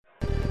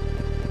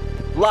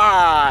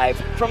live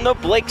from the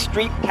Blake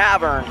Street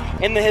Tavern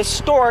in the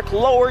historic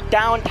lower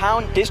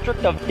downtown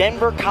district of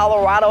Denver,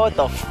 Colorado at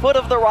the foot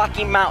of the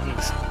Rocky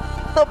Mountains.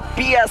 The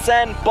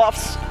BSN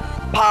Buffs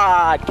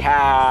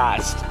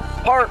Podcast,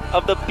 part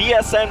of the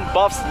BSN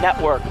Buffs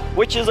Network,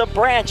 which is a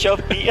branch of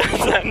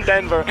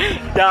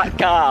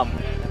BSNDenver.com.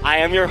 I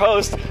am your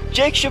host,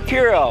 Jake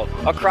Shapiro.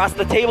 Across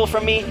the table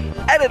from me,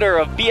 editor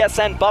of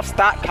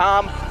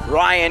BSNBuffs.com,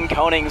 Ryan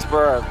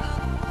Koningsberg.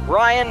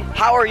 Ryan,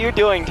 how are you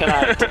doing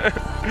tonight?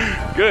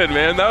 Good,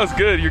 man. That was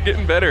good. You're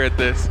getting better at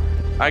this.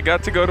 I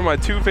got to go to my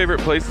two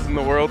favorite places in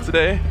the world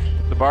today,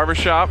 the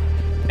barbershop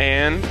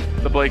and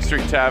the Blake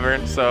Street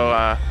Tavern. So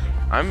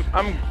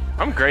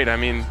I'm great. I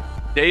mean,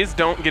 days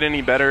don't get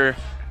any better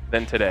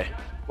than today.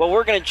 Well,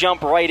 we're going to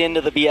jump right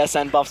into the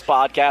BSN Buffs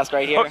podcast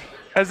right here. Oh,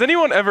 has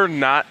anyone ever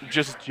not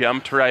just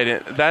jumped right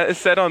in? That is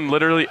said on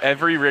literally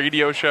every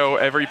radio show,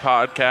 every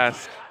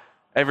podcast,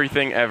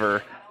 everything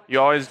ever. You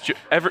always,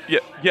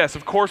 yes,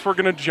 of course we're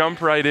going to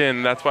jump right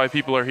in. That's why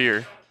people are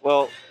here.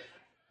 Well,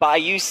 by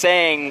you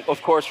saying,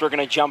 of course we're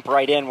going to jump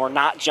right in, we're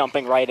not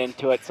jumping right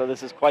into it, so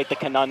this is quite the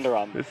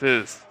conundrum. This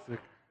is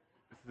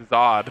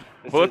odd.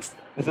 This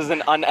is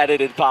an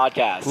unedited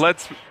podcast.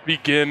 Let's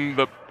begin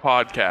the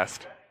podcast.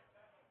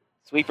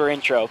 Sweeper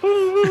intro.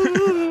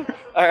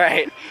 All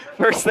right.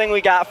 First thing we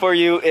got for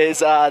you is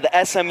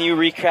the SMU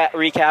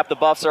recap. The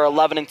Buffs are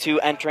 11-2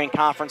 entering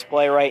conference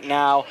play right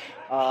now.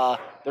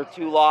 Their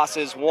two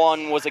losses,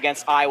 one was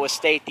against Iowa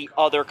State, the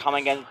other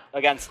coming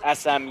against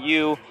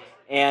SMU.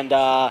 And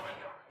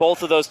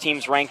both of those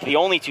teams ranked, the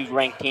only two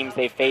ranked teams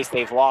they've faced,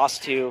 they've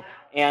lost to.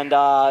 And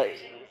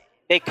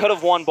they could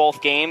have won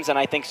both games, and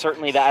I think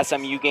certainly the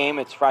SMU game,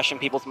 it's fresh in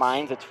people's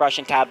minds. It's fresh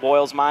in Tad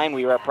Boyle's mind.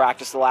 We were at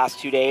practice the last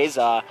 2 days.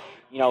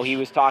 He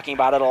was talking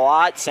about it a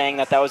lot, saying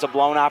that was a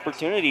blown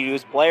opportunity to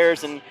his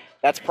players, and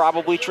that's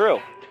probably true.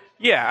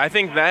 Yeah, I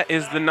think that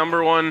is the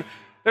number one.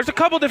 There's a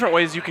couple different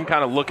ways you can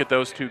kind of look at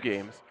those two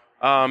games.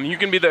 You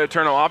can be the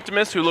eternal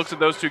optimist who looks at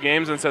those two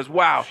games and says,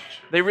 wow,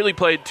 they really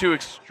played two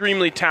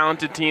extremely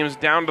talented teams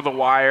down to the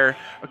wire.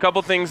 A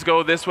couple things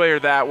go this way or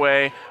that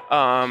way.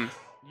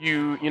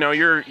 You're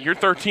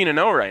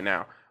 13-0 right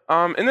now.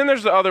 And then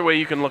there's the other way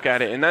you can look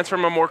at it, and that's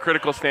from a more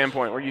critical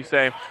standpoint where you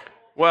say,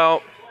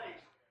 well,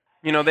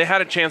 they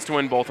had a chance to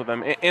win both of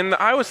them. And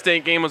the Iowa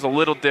State game was a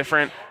little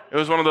different. It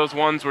was one of those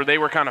ones where they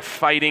were kind of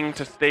fighting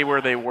to stay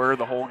where they were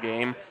the whole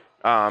game.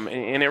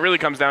 And it really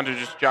comes down to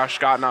just Josh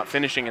Scott not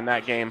finishing in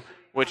that game,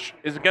 which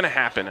is going to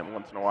happen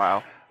once in a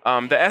while.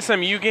 The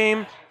SMU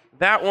game,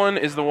 that one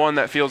is the one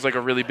that feels like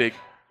a really big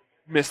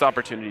missed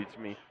opportunity to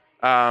me.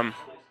 I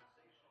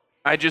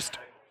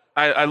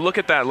look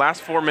at that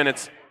last 4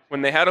 minutes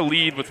when they had a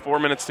lead with 4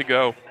 minutes to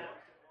go,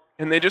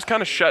 and they just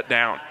kind of shut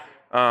down.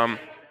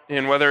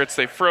 And whether it's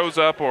they froze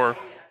up or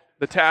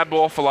the Tad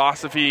Boyle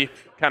philosophy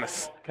kind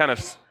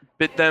of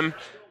bit them,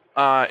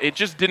 it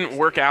just didn't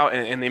work out,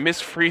 and they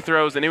missed free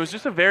throws, and it was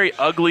just a very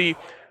ugly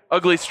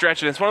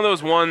stretch. And it's one of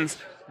those ones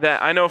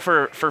that I know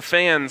for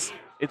fans,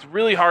 it's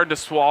really hard to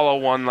swallow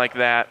one like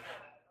that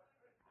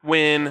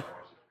when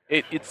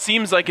it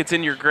seems like it's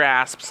in your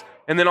grasps,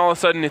 and then all of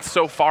a sudden it's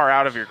so far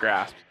out of your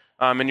grasp.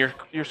 And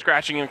you're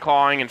scratching and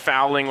clawing and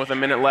fouling with a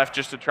minute left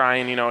just to try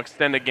and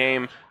extend a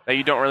game that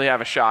you don't really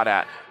have a shot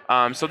at.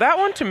 So that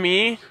one to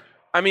me,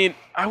 I mean,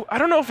 I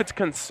don't know if it's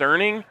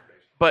concerning,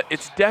 but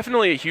it's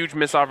definitely a huge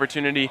missed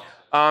opportunity.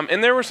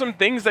 And there were some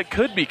things that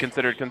could be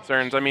considered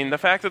concerns. I mean, the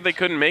fact that they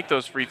couldn't make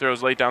those free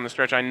throws late down the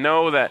stretch, I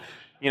know that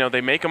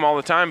they make them all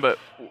the time, but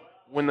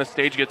when the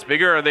stage gets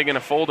bigger, are they going to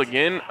fold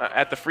again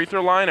at the free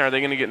throw line? Are they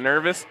going to get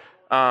nervous?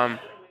 Are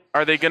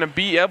they going to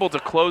be able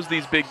to close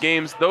these big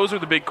games? Those are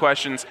the big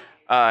questions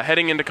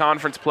heading into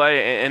conference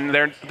play, and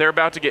they're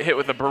about to get hit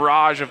with a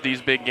barrage of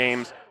these big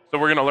games. So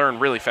we're going to learn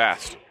really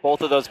fast.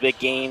 Both of those big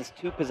games,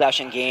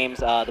 2-possession games.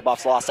 The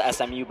Buffs lost to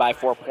SMU by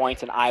 4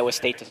 points and Iowa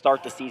State to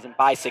start the season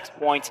by 6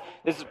 points.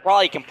 This is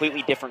probably a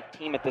completely different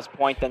team at this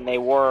point than they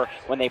were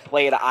when they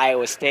played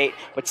Iowa State.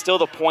 But still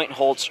the point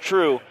holds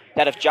true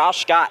that if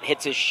Josh Scott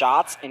hits his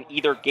shots in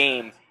either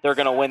game, they're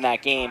going to win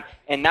that game.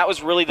 And that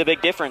was really the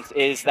big difference,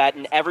 is that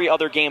in every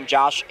other game,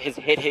 Josh has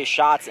hit his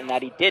shots and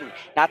that he didn't.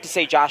 Not to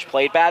say Josh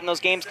played bad in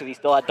those games because he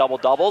still had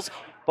double-doubles,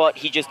 but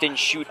he just didn't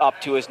shoot up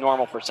to his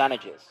normal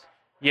percentages.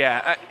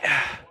 Yeah,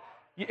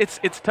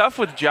 it's tough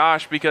with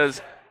Josh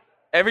because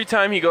every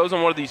time he goes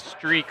on one of these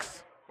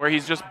streaks where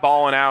he's just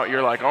balling out,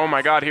 you're like, oh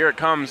my God, here it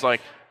comes.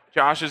 Like,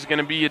 Josh is going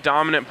to be a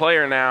dominant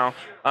player now.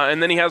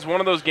 And then he has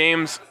one of those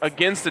games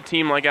against a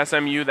team like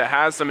SMU that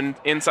has some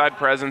inside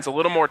presence, a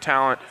little more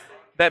talent,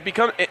 that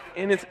become,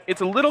 and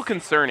it's a little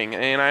concerning.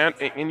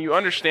 And you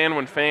understand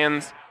when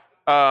fans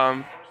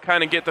kind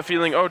of get the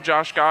feeling, oh,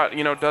 Josh Scott,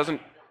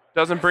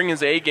 doesn't bring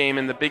his A game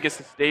in the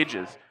biggest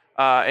stages.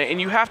 And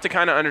you have to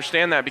kind of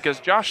understand that because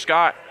Josh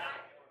Scott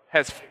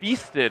has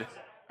he's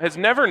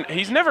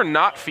never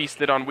not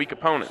feasted on weak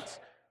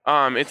opponents.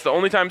 It's the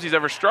only times he's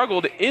ever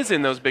struggled is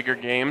in those bigger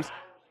games.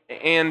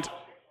 And,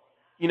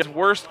 his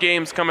worst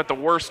games come at the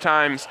worst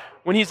times.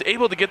 When he's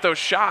able to get those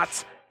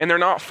shots and they're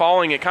not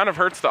falling, it kind of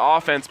hurts the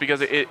offense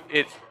because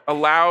it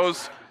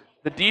allows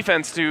the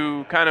defense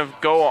to kind of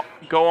go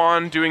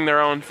on doing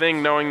their own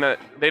thing, knowing that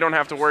they don't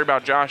have to worry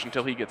about Josh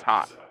until he gets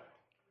hot.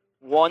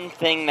 One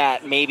thing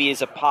that maybe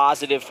is a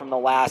positive from the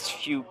last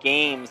few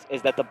games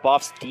is that the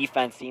Buffs'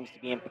 defense seems to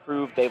be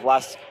improved. They've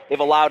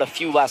allowed a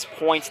few less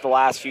points the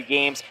last few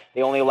games.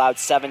 They only allowed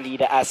 70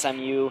 to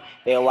SMU.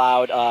 They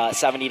allowed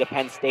 70 to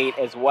Penn State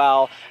as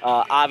well.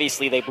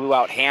 Obviously, they blew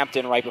out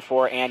Hampton right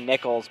before and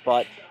Nichols,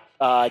 but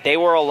they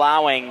were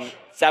allowing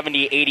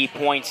 70, 80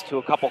 points to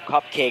a couple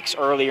cupcakes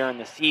earlier in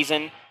the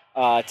season.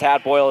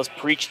 Tad Boyle has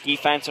preached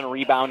defense and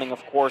rebounding,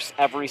 of course,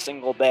 every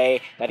single day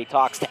that he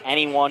talks to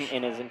anyone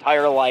in his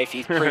entire life.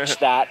 He's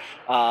preached that.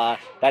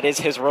 That is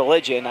his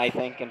religion, I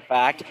think, in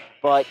fact.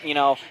 But,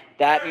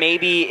 that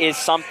maybe is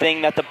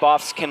something that the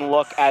Buffs can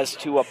look as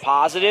to a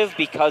positive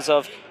because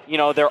of,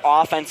 their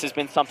offense has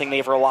been something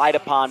they've relied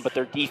upon, but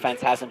their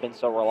defense hasn't been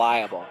so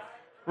reliable.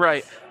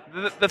 Right.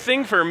 The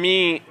thing for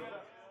me,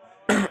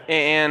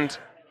 and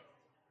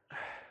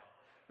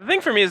the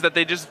thing for me is that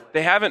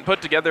they haven't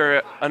put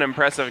together an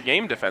impressive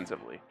game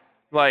defensively.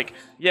 Like,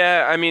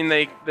 yeah, I mean,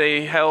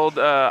 they held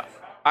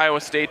Iowa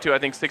State to, I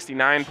think,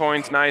 69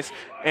 points, nice,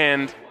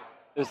 and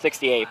it was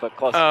 68, but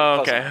close.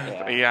 Oh, close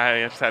okay. Yeah,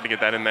 I just had to get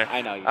that in there.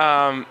 I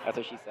know. That's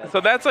what she said. So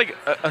that's like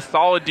a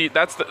solid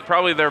that's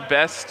probably their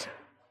best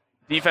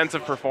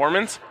defensive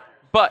performance,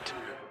 but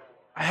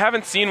I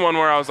haven't seen one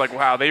where I was like,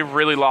 wow, they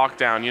really locked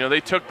down.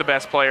 They took the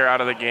best player out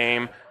of the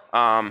game.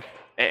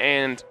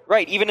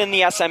 Right, even in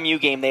the SMU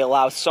game, they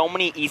allow so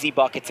many easy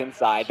buckets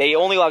inside. They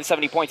only allowed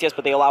 70 points, yes,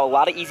 but they allow a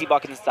lot of easy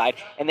buckets inside,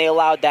 and they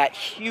allowed that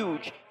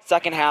huge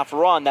second-half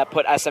run that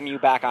put SMU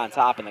back on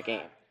top in the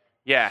game.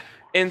 Yeah,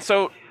 and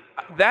so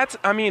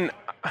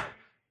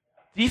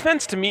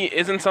defense to me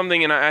isn't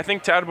something, and I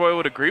think Tad Boyle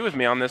would agree with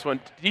me on this one,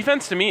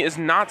 defense to me is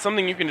not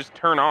something you can just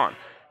turn on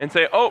and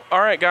say, oh,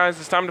 all right, guys,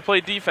 it's time to play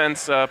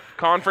defense.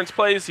 Conference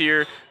plays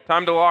here.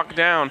 Time to lock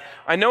down.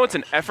 I know it's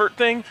an effort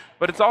thing,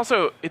 but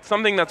it's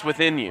something that's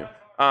within you.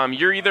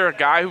 You're either a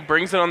guy who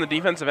brings it on the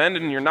defensive end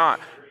and you're not.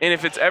 And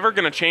if it's ever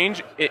going to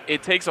change,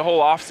 it takes a whole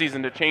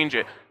offseason to change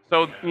it.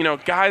 So,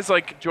 guys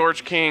like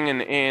George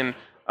King and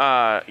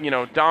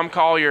Dom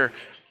Collier,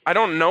 I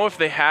don't know if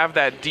they have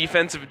that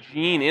defensive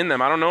gene in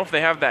them. I don't know if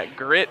they have that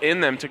grit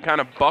in them to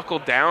kind of buckle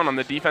down on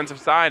the defensive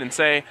side and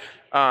say,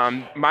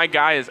 my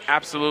guy is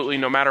absolutely,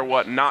 no matter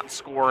what, not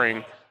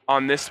scoring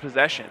on this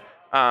possession.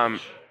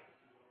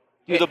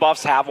 Do the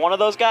Buffs have one of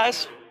those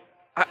guys?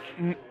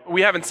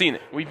 We haven't seen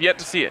it. We've yet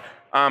to see it.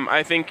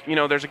 I think,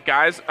 there's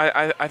guys,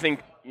 I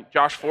think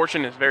Josh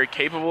Fortune is very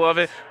capable of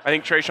it. I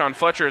think Trayshawn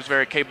Fletcher is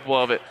very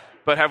capable of it.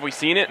 But have we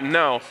seen it?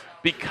 No.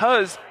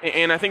 Because,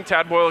 and I think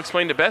Tad Boyle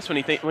explained it best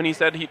when he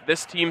said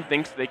this team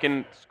thinks they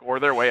can score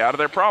their way out of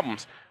their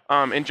problems.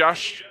 And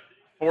Josh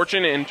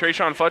Fortune and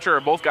Trayshawn Fletcher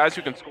are both guys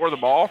who can score the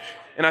ball,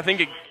 and I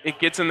think it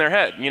gets in their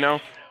head.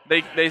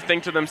 They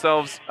think to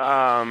themselves,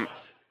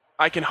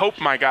 I can hope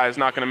my guy is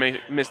not going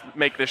to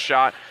make this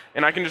shot,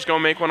 and I can just go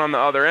make one on the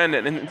other end,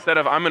 and instead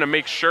of I'm going to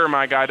make sure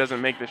my guy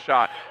doesn't make this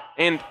shot.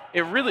 And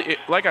it really,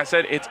 like I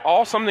said, it's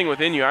all something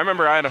within you. I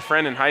remember I had a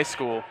friend in high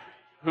school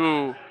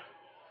who,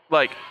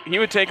 he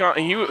would take on,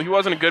 he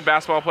wasn't a good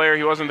basketball player,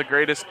 he wasn't the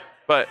greatest,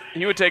 but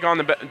he would take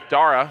on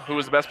Dara, who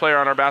was the best player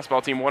on our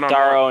basketball team, one-on-one.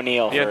 Dara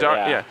O'Neal.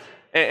 Yeah.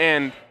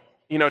 And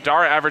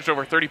Dara averaged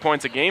over 30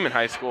 points a game in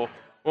high school.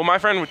 Well, my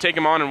friend would take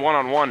him on in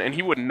one-on-one, and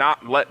he would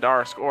not let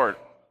Dara score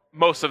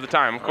most of the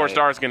time. Of course,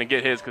 Dara's going to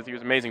get his because he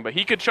was amazing, but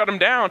he could shut him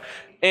down.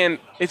 And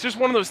it's just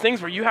one of those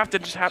things where you have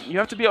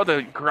to be able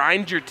to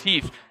grind your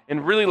teeth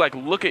and really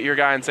look at your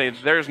guy and say,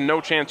 there's no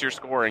chance you're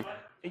scoring.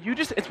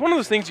 It's one of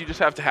those things you just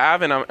have to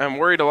have, and I'm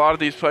worried a lot of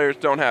these players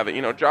don't have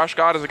it. Josh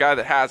Scott is a guy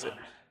that has it.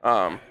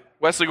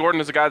 Wesley Gordon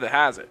is a guy that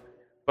has it.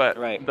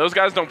 But those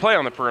guys don't play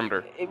on the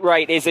perimeter.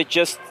 Right. Is it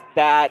just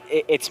that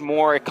it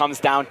comes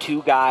down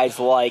to guys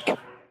like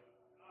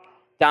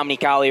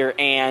Dominique Collier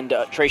and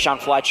Trayshawn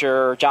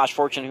Fletcher, Josh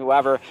Fortune,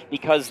 whoever,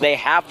 because they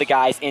have the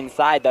guys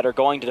inside that are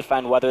going to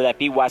defend, whether that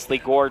be Wesley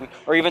Gordon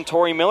or even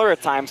Torrey Miller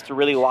at times, to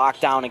really lock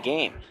down a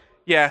game?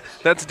 Yeah,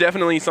 that's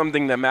definitely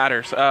something that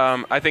matters.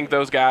 I think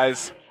those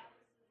guys,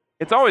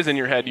 it's always in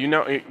your head.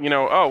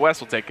 Oh, Wes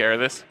will take care of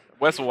this.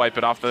 Wes will wipe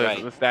it off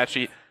the stat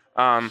sheet.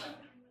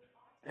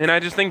 And I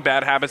just think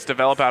bad habits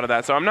develop out of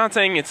that. So I'm not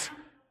saying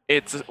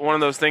it's one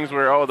of those things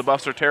where, the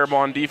Buffs are terrible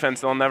on defense,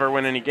 they'll never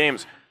win any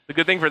games. The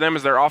good thing for them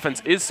is their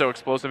offense is so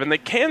explosive, and they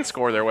can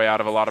score their way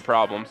out of a lot of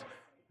problems.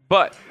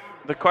 But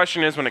the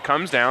question is, when it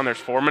comes down, there's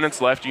 4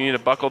 minutes left, you need to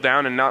buckle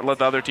down and not let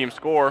the other team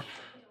score.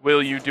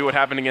 Will you do what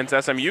happened against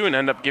SMU and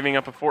end up giving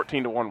up a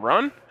 14-1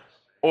 run?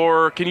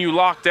 Or can you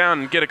lock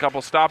down and get a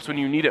couple stops when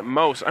you need it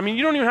most? I mean,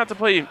 you don't even have to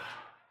play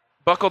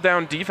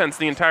buckle-down defense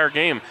the entire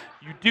game.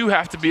 You do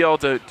have to be able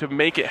to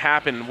make it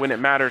happen when it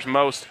matters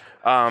most,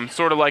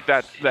 sort of like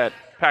that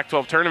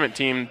Pac-12 tournament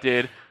team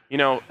did.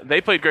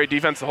 They played great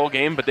defense the whole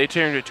game, but they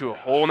turned it to a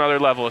whole nother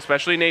level,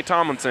 especially Nate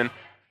Tomlinson.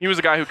 He was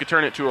a guy who could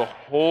turn it to a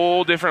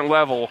whole different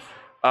level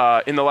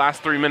in the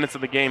last 3 minutes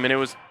of the game,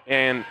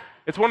 and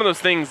it's one of those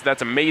things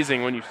that's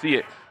amazing when you see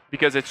it,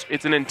 because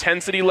it's an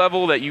intensity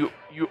level that you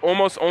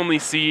almost only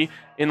see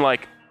in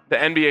the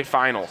NBA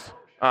Finals.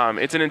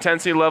 It's an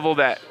intensity level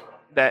that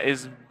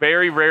is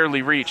very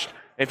rarely reached.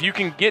 If you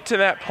can get to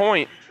that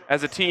point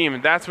as a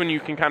team, that's when you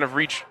can kind of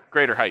reach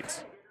greater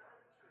heights.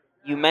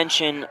 You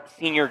mentioned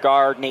senior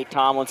guard Nate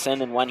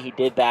Tomlinson and when he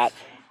did that.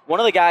 One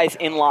of the guys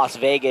in Las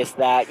Vegas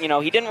that,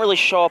 he didn't really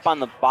show up on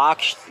the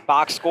box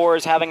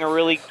scores having a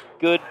really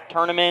good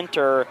tournament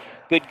or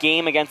good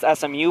game against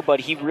SMU, but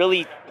he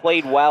really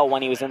played well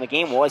when he was in the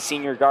game, was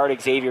senior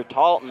guard Xavier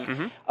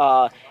Talton.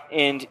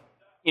 And,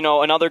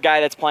 another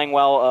guy that's playing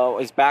well,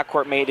 his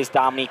backcourt mate is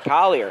Dominique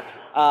Collier.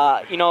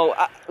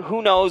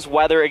 Who knows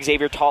whether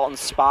Xavier Talton's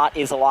spot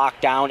is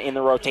locked down in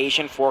the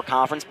rotation for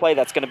conference play.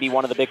 That's going to be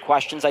one of the big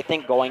questions, I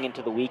think, going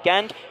into the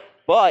weekend.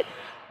 But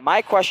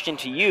my question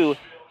to you,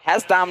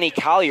 has Dominique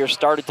Collier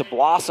started to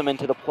blossom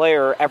into the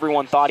player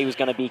everyone thought he was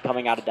going to be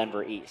coming out of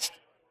Denver East?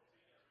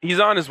 He's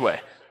on his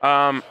way.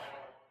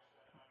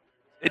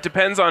 It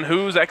depends on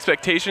whose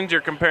expectations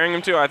you're comparing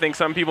him to. I think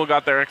some people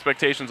got their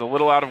expectations a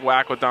little out of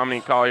whack with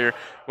Dominique Collier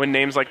when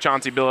names like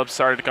Chauncey Billups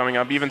started coming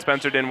up. Even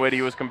Spencer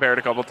Dinwiddie was compared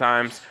a couple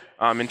times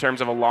in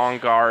terms of a long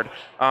guard.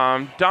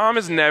 Dom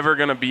is never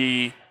going to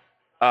be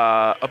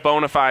a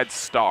bona fide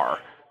star.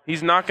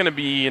 He's not going to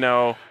be,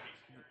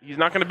 he's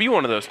not going to be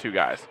one of those two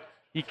guys.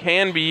 He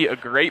can be a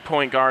great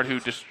point guard who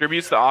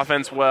distributes the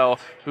offense well,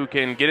 who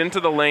can get into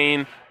the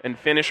lane and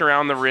finish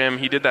around the rim.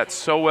 He did that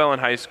so well in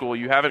high school.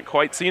 You haven't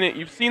quite seen it.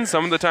 You've seen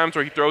some of the times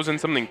where he throws in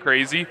something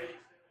crazy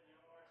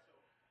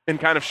and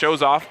kind of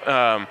shows off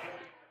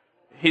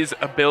his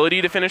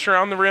ability to finish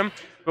around the rim,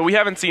 but we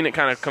haven't seen it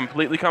kind of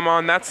completely come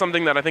on. That's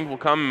something that I think will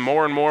come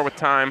more and more with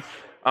time.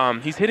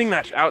 He's hitting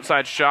that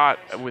outside shot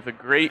with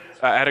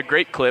at a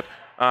great clip.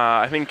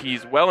 I think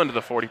he's well into the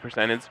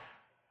 40%.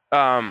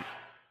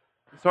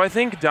 So I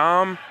think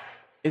Dom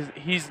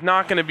he's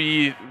not going to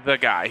be the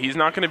guy. He's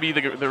not going to be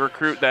the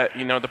recruit that,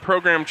 the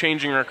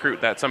program-changing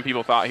recruit that some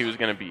people thought he was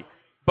going to be.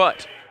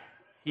 But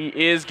he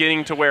is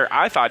getting to where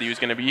I thought he was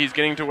going to be. He's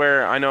getting to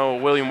where I know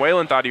William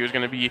Whalen thought he was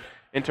going to be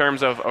in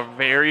terms of a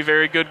very,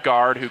 very good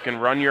guard who can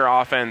run your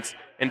offense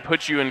and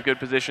put you in good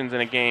positions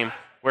in a game.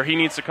 Where he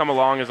needs to come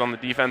along is on the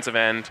defensive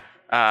end.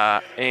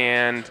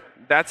 And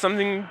that's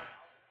something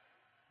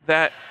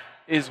that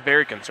is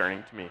very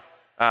concerning to me.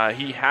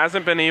 He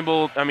hasn't been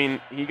able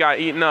 – he got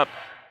eaten up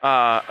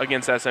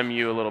against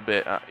SMU a little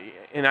bit.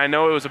 And I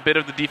know it was a bit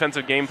of the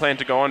defensive game plan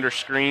to go under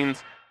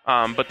screens,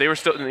 but they were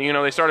still –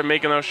 they started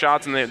making those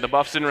shots, and the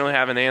Buffs didn't really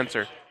have an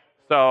answer.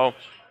 So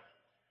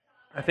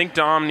I think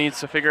Dom needs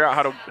to figure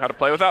out how to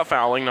play without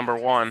fouling, number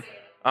one.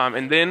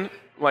 And then,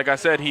 like I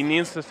said, he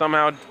needs to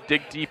somehow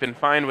dig deep and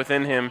find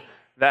within him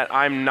that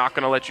I'm not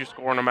going to let you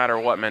score no matter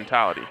what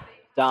mentality.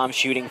 Dom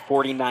shooting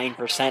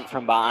 49%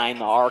 from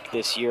behind the arc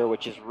this year,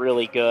 which is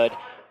really good.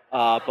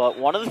 But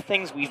one of the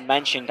things we've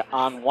mentioned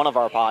on one of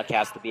our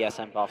podcasts, the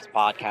BSN Buffs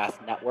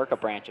Podcast Network, a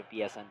branch of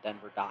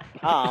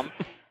bsndenver.com,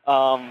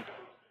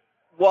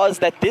 was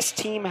that this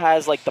team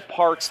has the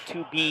parts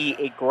to be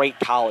a great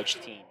college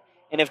team.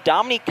 And if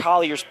Dominique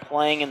Collier's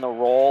playing in the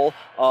role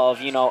of,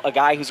 a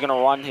guy who's going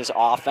to run his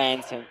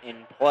offense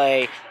and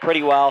play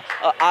pretty well,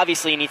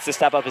 obviously he needs to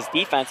step up his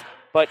defense.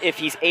 But if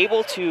he's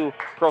able to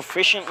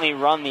proficiently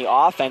run the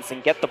offense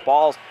and get the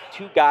balls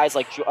to guys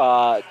like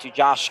to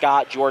Josh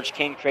Scott, George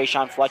King,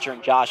 Trayshawn Fletcher,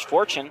 and Josh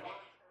Fortune,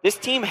 this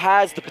team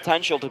has the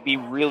potential to be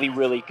really,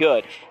 really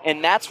good.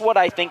 And that's what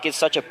I think is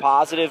such a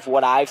positive,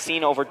 what I've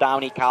seen over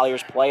Dominique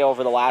Collier's play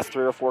over the last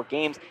 3 or 4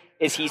 games,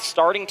 is he's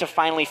starting to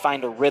finally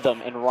find a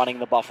rhythm in running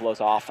the Buffalo's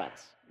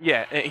offense.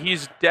 Yeah,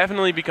 he's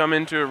definitely become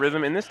into a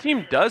rhythm, and this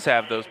team does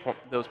have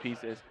those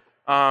pieces.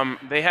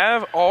 They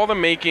have all the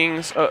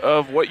makings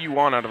of what you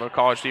want out of a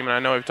college team, and I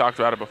know we've talked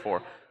about it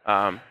before.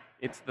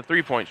 It's the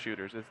three-point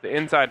shooters. It's the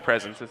inside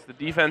presence. It's the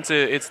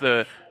defensive. It's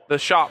the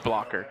shot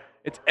blocker.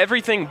 It's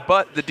everything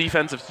but the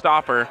defensive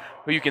stopper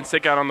who you can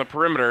stick out on the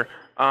perimeter.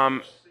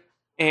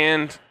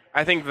 And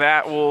I think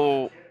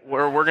we're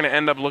going to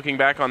end up looking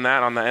back on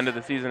that on the end of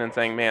the season and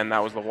saying, man,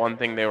 that was the one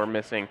thing they were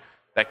missing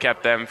that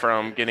kept them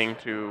from getting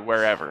to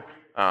wherever.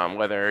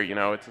 Whether,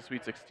 it's a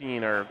Sweet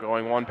 16 or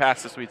going one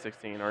past the Sweet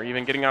 16 or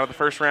even getting out of the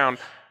first round.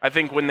 I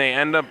think when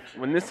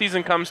this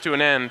season comes to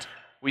an end,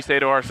 we say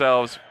to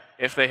ourselves,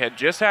 if they had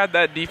just had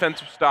that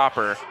defensive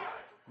stopper,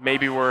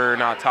 maybe we're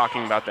not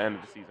talking about the end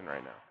of the season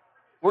right now.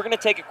 We're going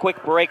to take a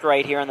quick break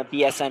right here on the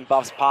BSN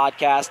Buffs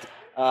podcast.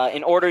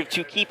 In order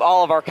to keep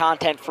all of our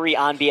content free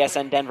on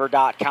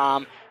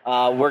bsndenver.com,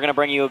 we're going to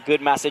bring you a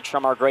good message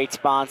from our great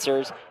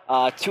sponsors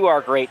to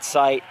our great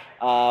site.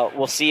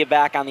 We'll see you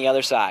back on the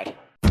other side.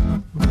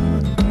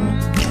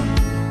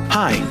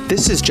 Hi,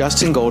 this is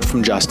Justin Gold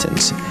from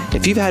Justin's.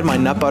 If you've had my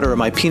nut butter or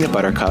my peanut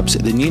butter cups,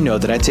 then you know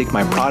that I take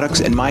my products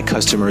and my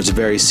customers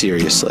very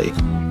seriously.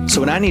 So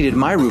when I needed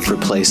my roof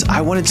replaced,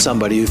 I wanted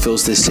somebody who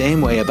feels the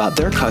same way about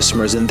their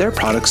customers and their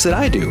products that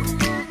I do.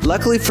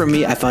 Luckily for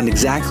me, I found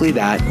exactly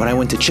that when I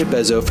went to Chip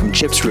Ezzo from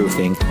Chip's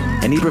Roofing,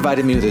 and he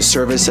provided me with a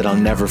service that I'll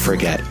never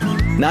forget.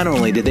 Not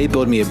only did they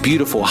build me a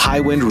beautiful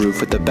high-wind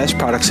roof with the best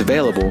products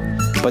available,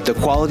 but the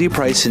quality,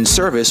 price, and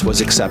service was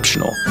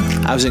exceptional.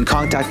 I was in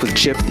contact with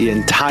Chip the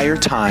entire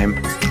time,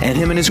 and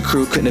him and his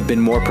crew couldn't have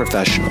been more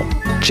professional.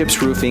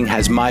 Chip's Roofing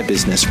has my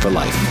business for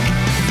life.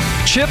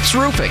 Chips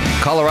Roofing,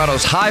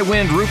 Colorado's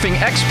high-wind roofing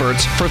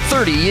experts for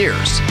 30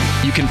 years.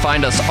 You can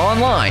find us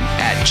online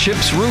at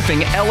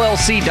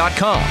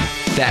chipsroofingllc.com.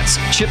 That's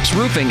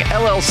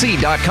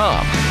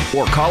chipsroofingllc.com.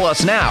 Or call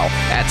us now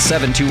at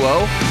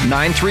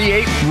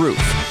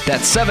 720-938-ROOF.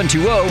 That's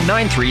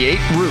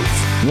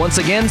 720-938-ROOF. Once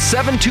again,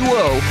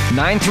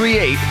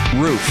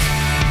 720-938-ROOF.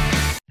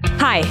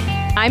 Hi,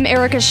 I'm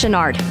Erica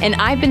Chenard, and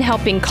I've been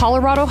helping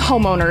Colorado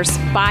homeowners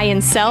buy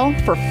and sell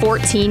for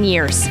 14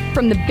 years.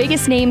 From the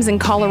biggest names in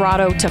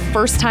Colorado to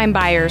first-time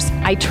buyers,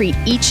 I treat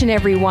each and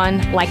every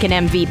one like an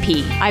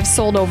MVP. I've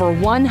sold over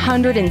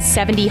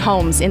 170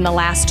 homes in the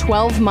last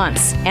 12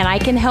 months, and I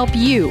can help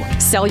you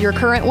sell your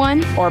current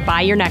one or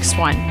buy your next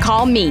one.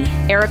 Call me,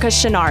 Erica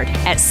Chenard,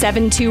 at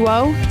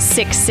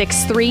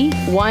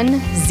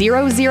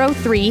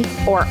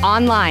 720-663-1003 or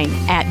online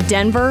at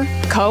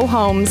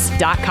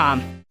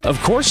denvercohomes.com. Of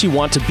course you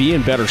want to be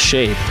in better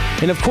shape,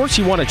 and of course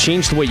you want to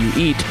change the way you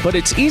eat, but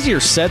it's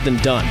easier said than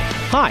done.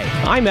 Hi,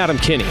 I'm Adam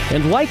Kinney,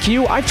 and like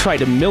you, I've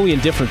tried a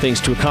million different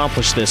things to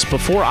accomplish this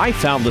before I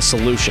found the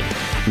solution.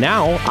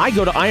 Now, I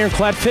go to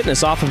Ironclad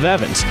Fitness off of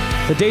Evans.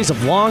 The days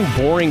of long,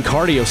 boring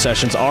cardio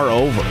sessions are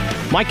over.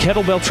 My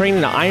kettlebell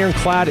training at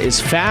Ironclad is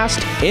fast,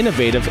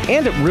 innovative,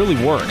 and it really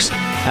works.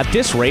 At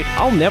this rate,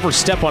 I'll never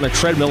step on a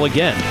treadmill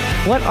again.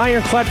 Let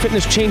Ironclad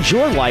Fitness change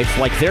your life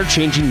like they're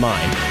changing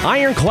mine.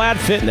 Ironclad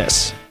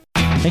Fitness.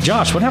 Hey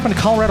Josh, what happened to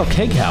Colorado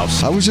Keg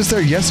House? I was just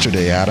there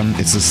yesterday, Adam.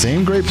 It's the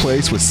same great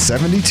place with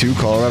 72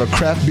 Colorado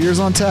craft beers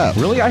on tap.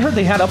 Really? I heard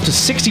they had up to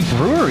 60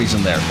 breweries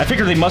in there. I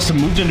figured they must have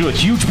moved into a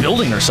huge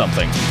building or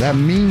something. That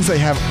means they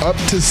have up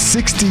to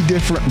 60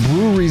 different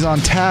breweries on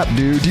tap,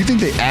 dude. Do you think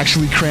they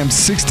actually crammed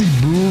 60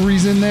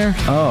 breweries in there?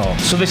 Oh,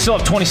 so they still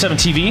have 27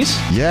 TVs?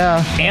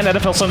 Yeah. And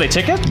NFL Sunday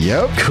Ticket?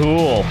 Yep.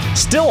 Cool.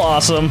 Still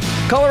awesome.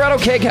 Colorado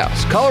Keg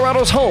House,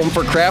 Colorado's home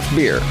for craft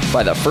beer,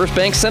 by the First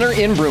Bank Center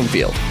in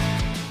Broomfield.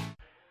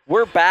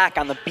 We're back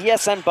on the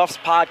BSN Buffs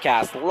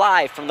Podcast,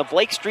 live from the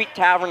Blake Street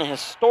Tavern in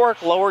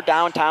historic lower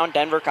downtown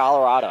Denver,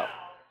 Colorado.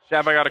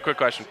 Shab, I got a quick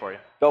question for you.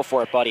 Go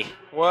for it, buddy.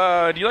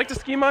 Do you like to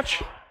ski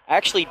much? I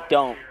actually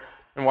don't.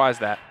 And why is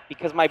that?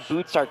 Because my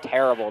boots are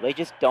terrible. They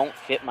just don't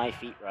fit my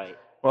feet right.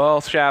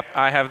 Well, Shap,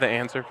 I have the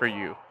answer for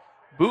you.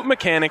 Boot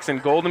Mechanics in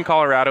Golden,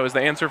 Colorado is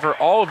the answer for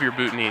all of your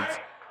boot needs.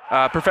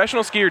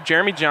 Professional skier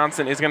Jeremy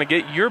Johnson is going to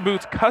get your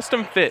boots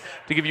custom fit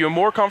to give you a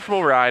more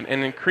comfortable ride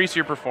and increase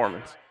your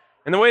performance.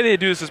 And the way they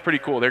do this is pretty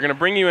cool. They're going to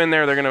bring you in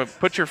there. They're going to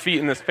put your feet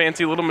in this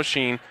fancy little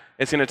machine.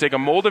 It's going to take a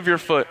mold of your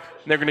foot,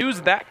 and they're going to use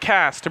that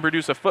cast to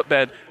produce a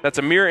footbed that's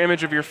a mirror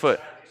image of your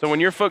foot. So when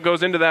your foot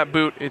goes into that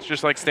boot, it's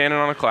just like standing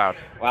on a cloud.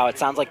 Wow, it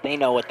sounds like they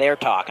know what they're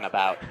talking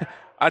about.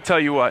 I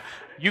tell you what,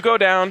 you go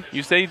down,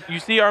 you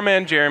see our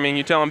man Jeremy, and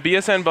you tell him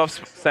BSN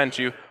Buffs sent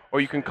you, or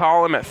you can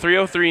call him at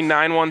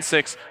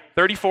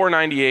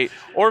 303-916-3498,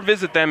 or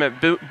visit them at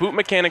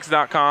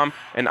bootmechanics.com,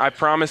 and I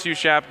promise you,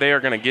 Shap, they are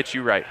going to get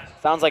you right.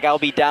 Sounds like I'll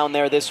be down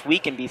there this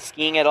week and be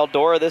skiing at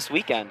Eldora this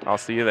weekend. I'll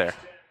see you there.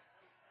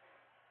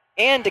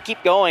 And to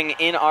keep going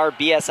in our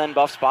BSN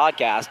Buffs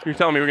podcast. You're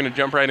telling me we're going to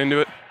jump right into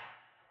it?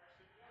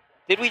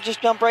 Did we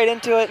just jump right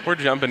into it? We're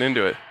jumping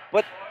into it.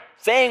 But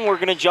saying we're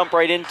going to jump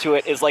right into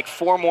it is like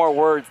 4 more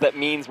words that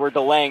means we're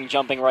delaying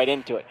jumping right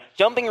into it.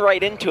 Jumping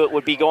right into it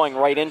would be going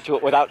right into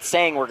it without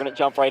saying we're going to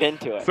jump right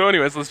into it. So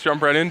anyways, let's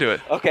jump right into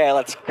it. Okay,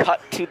 let's cut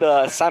to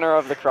the center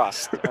of the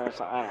crust. Or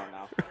some, I don't know.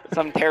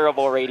 Some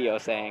terrible radio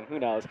saying. Who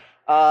knows?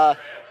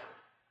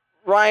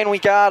 Ryan, we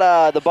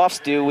got the Buffs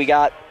do. We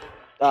got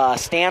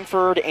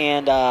Stanford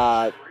and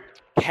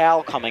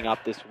Cal coming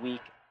up this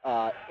week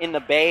in the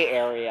Bay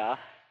Area.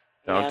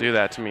 Don't do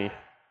that to me.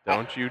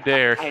 Don't you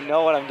dare. I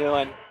know what I'm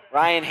doing.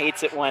 Ryan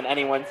hates it when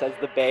anyone says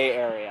the Bay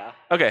Area.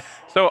 Okay,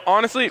 so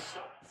honestly,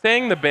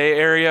 saying the Bay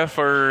Area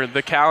for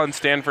the Cal and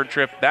Stanford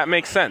trip, that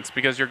makes sense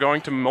because you're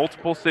going to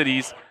multiple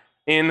cities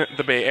in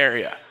the Bay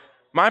Area.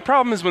 My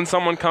problem is when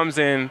someone comes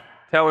in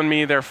telling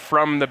me they're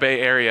from the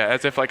Bay Area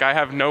as if like I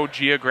have no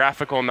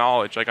geographical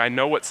knowledge. Like I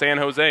know what San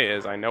Jose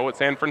is. I know what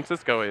San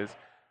Francisco is.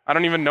 I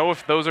don't even know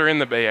if those are in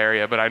the Bay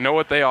Area, but I know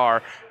what they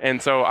are.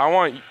 And so I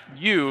want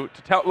you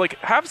to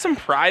have some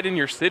pride in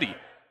your city.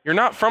 You're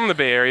not from the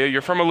Bay Area.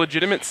 You're from a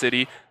legitimate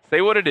city. Say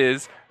what it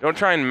is. Don't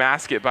try and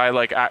mask it by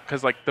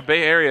because the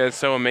Bay Area is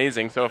so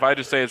amazing. So if I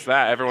just say it's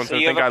that, everyone's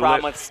going to think I live. So you have a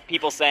problem with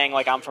people saying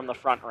like I'm from the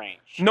Front Range?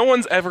 No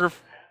one's ever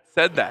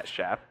said that,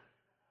 Shap.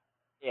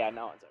 Yeah,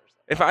 no one's ever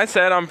said that. If I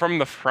said I'm from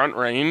the Front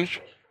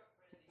Range,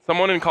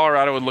 someone in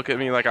Colorado would look at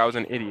me like I was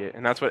an idiot,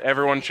 and that's what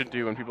everyone should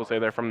do when people say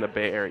they're from the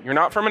Bay Area. You're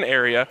not from an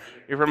area.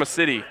 You're from a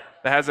city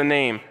that has a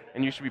name,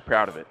 and you should be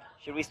proud of it.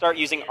 Should we start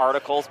using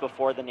articles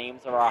before the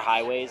names of our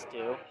highways,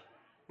 too?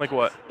 Like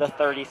what? The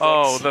 36.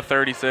 Oh, the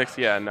 36.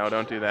 Yeah, no,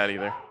 don't do that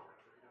either.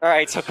 All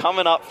right, so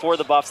coming up for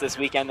the Buffs this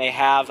weekend, they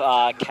have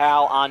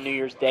Cal on New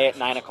Year's Day at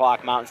 9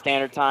 o'clock Mountain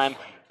Standard Time,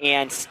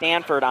 and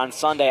Stanford on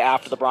Sunday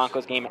after the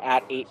Broncos game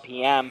at 8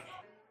 p.m.,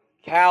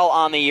 Cal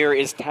on the year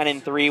is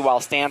 10-3, while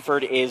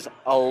Stanford is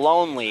a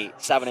lonely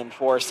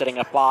 7-4, sitting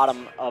at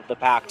bottom of the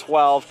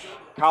Pac-12.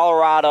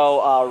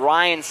 Colorado,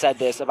 Ryan said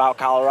this about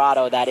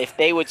Colorado, that if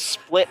they would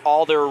split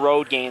all their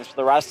road games for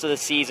the rest of the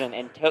season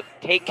and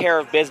take care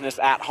of business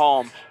at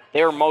home,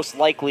 they're most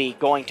likely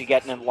going to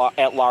get an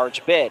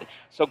at-large bid.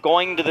 So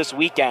going into this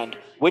weekend,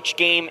 which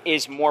game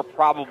is more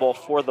probable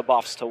for the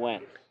Buffs to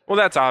win? Well,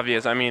 that's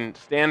obvious. I mean,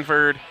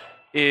 Stanford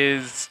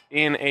is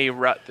in a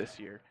rut this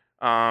year.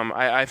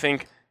 I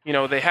think,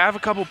 they have a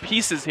couple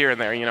pieces here and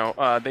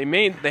there.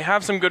 They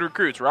have some good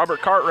recruits. Robert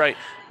Cartwright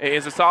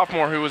is a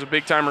sophomore who was a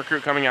big-time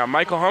recruit coming out.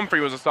 Michael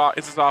Humphrey is a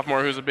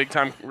sophomore who's a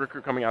big-time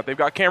recruit coming out. They've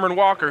got Cameron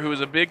Walker, who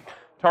is a big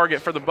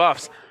target for the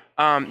Buffs.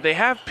 They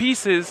have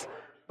pieces,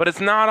 but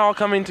it's not all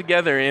coming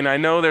together. And I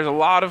know there's a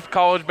lot of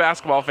college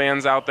basketball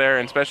fans out there,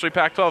 and especially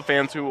Pac-12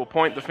 fans, who will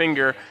point the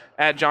finger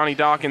at Johnny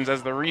Dawkins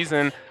as the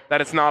reason that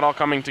it's not all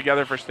coming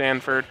together for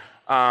Stanford.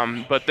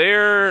 But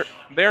they're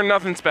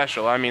nothing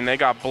special. I mean, they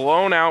got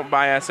blown out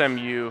by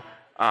SMU.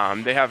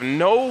 They have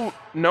no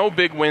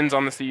big wins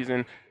on the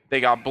season. They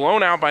got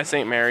blown out by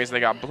St. Mary's. They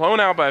got blown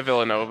out by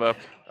Villanova.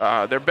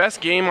 Their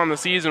best game on the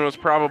season was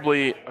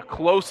probably a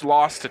close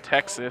loss to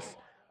Texas.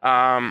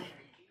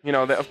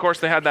 Of course,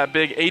 they had that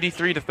big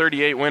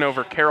 83-38 win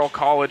over Carroll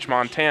College,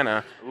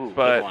 Montana. Ooh,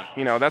 but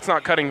that's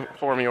not cutting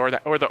for me. Or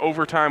the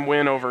overtime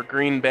win over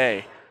Green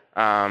Bay.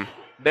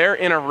 They're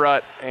in a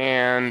rut,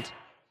 and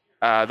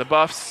the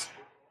Buffs,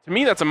 to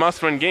me, that's a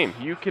must-win game.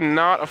 You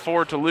cannot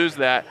afford to lose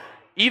that,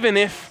 even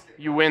if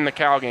you win the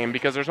Cal game,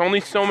 because there's only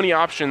so many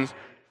options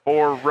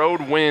for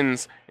road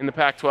wins in the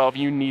Pac-12.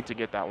 You need to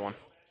get that one.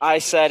 I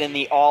said in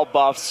the All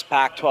Buffs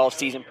Pac-12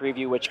 season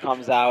preview, which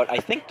comes out, I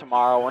think,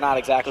 tomorrow. We're not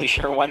exactly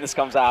sure when this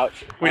comes out.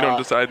 We don't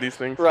decide these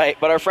things. Right,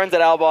 but our friends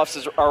at All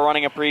Buffs are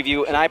running a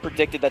preview, and I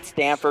predicted that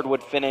Stanford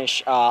would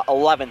finish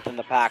 11th in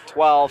the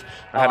Pac-12.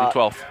 I had them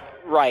 12th.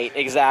 Right,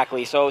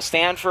 exactly. So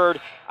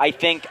Stanford, I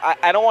think,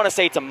 I don't want to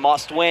say it's a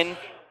must-win,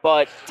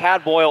 but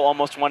Tad Boyle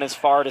almost went as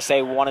far to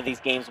say one of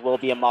these games will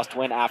be a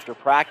must-win after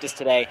practice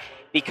today,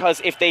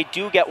 because if they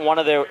do get one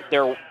of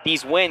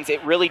these wins,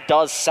 it really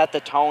does set the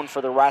tone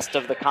for the rest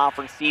of the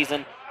conference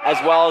season, as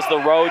well as the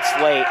road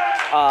slate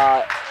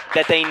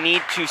that they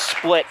need to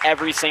split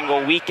every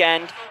single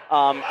weekend.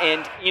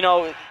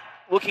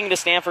 Looking to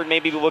Stanford,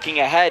 maybe looking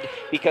ahead,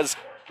 because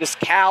the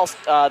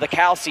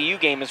Cal CU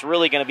game is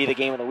really going to be the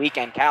game of the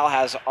weekend. Cal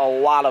has a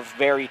lot of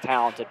very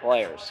talented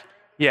players.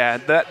 Yeah,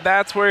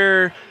 that's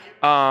where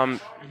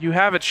you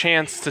have a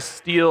chance to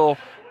steal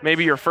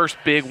maybe your first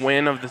big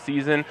win of the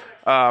season.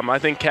 I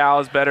think Cal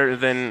is better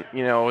than,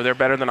 they're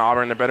better than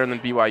Auburn, they're better than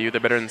BYU,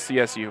 they're better than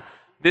CSU.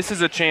 This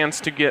is a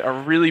chance to get a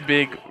really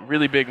big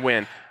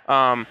win.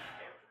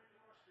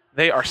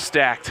 They are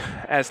stacked.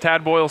 As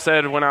Tad Boyle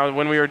said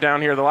when we were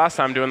down here the last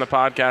time doing the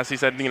podcast, he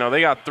said,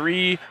 they got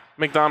 3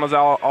 McDonald's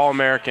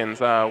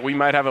All-Americans. We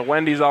might have a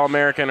Wendy's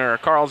All-American or a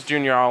Carl's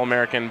Jr.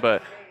 All-American,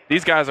 but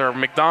these guys are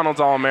McDonald's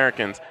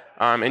All-Americans.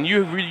 And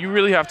you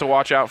really have to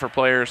watch out for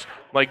players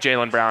like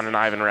Jaylen Brown and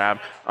Ivan Rabb.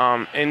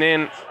 And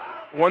then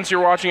once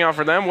you're watching out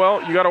for them,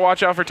 well, you got to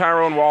watch out for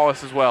Tyrone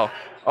Wallace as well.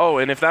 Oh,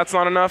 and if that's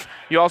not enough,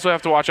 you also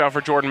have to watch out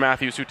for Jordan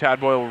Matthews, who Tad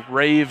Boyle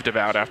raved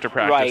about after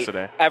practice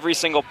today. Every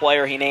single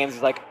player he names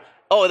is like,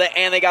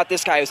 and they got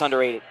this guy who's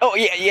underrated. Oh,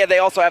 yeah, they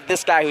also have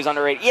this guy who's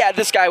underrated. Yeah,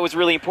 this guy was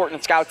really important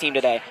in scout team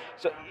today.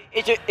 So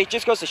it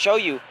just goes to show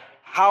you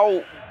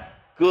how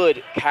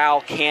good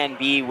Cal can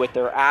be with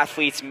their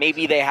athletes.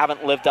 Maybe they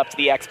haven't lived up to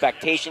the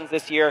expectations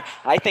this year.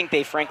 I think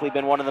they've frankly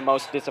been one of the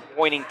most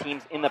disappointing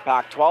teams in the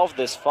Pac-12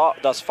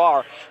 thus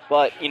far.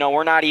 But,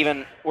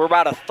 we're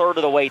about a third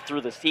of the way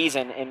through the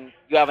season, and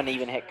you haven't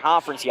even hit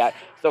conference yet.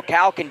 So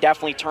Cal can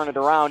definitely turn it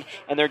around,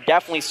 and they're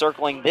definitely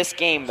circling this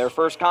game, their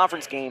first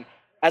conference game,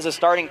 as a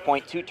starting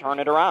point to turn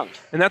it around.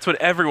 And that's what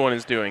everyone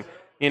is doing.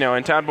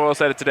 And Tad Boyle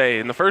said it today.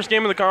 In the first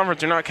game of the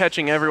conference, you're not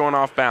catching everyone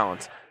off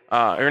balance.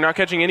 You're not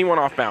catching anyone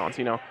off balance.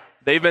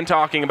 They've been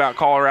talking about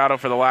Colorado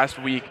for the last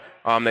week.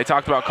 They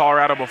talked about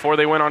Colorado before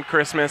they went on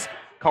Christmas.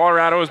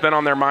 Colorado has been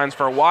on their minds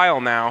for a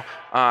while now,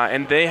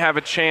 and they have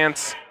a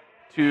chance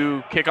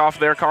to kick off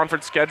their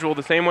conference schedule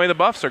the same way the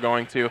Buffs are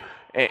going to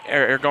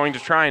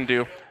try and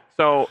do.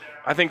 So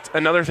I think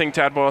another thing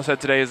Tad Boyle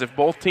said today is if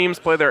both teams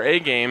play their A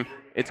game,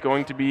 it's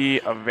going to be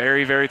a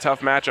very, very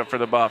tough matchup for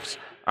the Buffs.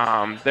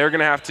 They're going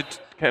to have to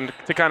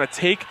kind of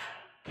take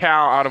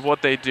Cal out of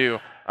what they do.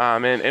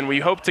 And we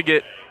hope to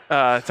get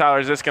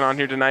Tyler Ziskin on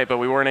here tonight, but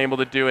we weren't able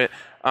to do it.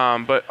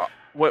 But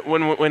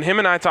when him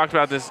and I talked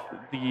about this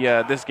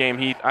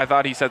game, I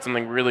thought he said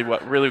something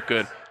really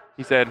good.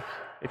 He said,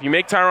 if you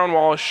make Tyrone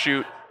Wallace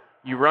shoot,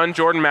 you run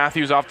Jordan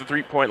Matthews off the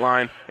three-point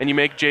line, and you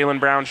make Jaylen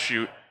Brown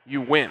shoot, you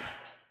win.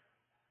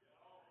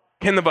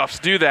 Can the Buffs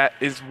do that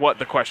is what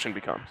the question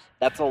becomes.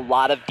 That's a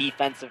lot of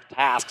defensive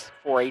tasks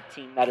for a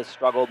team that has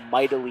struggled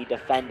mightily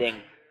defending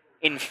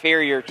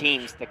inferior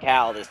teams to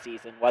Cal this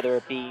season, whether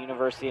it be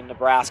University of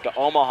Nebraska,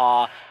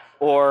 Omaha,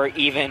 or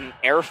even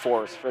Air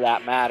Force for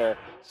that matter.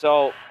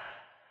 So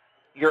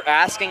you're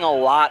asking a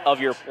lot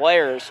of your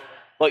players,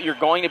 but you're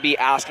going to be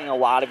asking a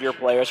lot of your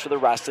players for the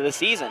rest of the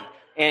season.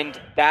 And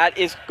that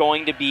is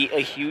going to be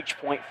a huge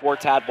point for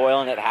Tad Boyle,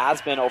 and it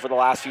has been over the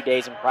last few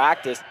days in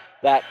practice,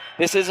 that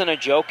this isn't a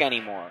joke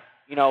anymore.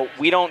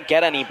 We don't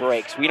get any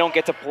breaks. We don't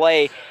get to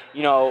play,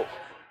 the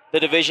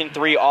Division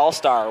III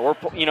All-Star.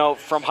 We're,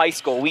 from high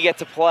school. We get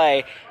to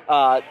play,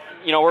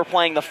 we're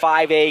playing the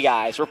 5A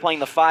guys. We're playing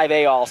the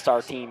 5A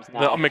All-Star teams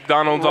now. The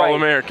McDonald's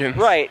All-Americans.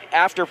 Right.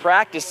 After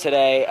practice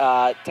today,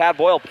 Tad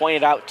Boyle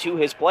pointed out to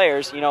his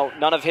players,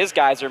 none of his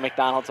guys are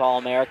McDonald's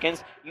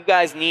All-Americans. You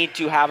guys need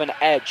to have an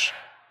edge.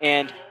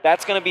 And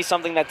that's going to be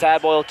something that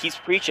Tad Boyle keeps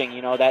preaching,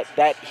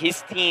 that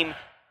his team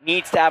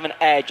needs to have an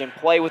edge and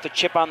play with a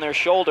chip on their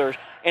shoulder.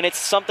 And it's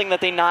something that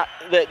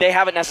they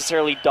haven't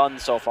necessarily done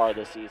so far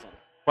this season.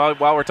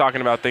 While we're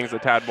talking about things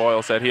that Tad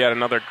Boyle said, he had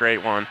another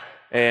great one.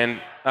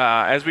 And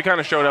as we kind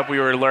of showed up, we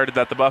were alerted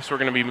that the Buffs were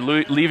going to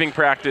be leaving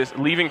practice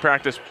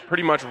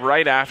pretty much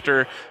right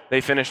after they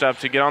finished up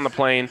to get on the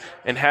plane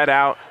and head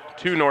out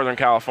to Northern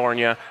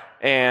California.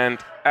 And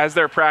as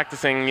they're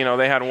practicing,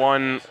 they had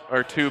 1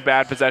 or 2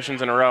 bad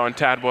possessions in a row, and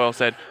Tad Boyle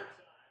said,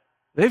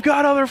 "They've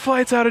got other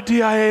flights out of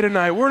DIA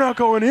tonight. We're not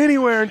going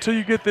anywhere until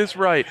you get this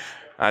right."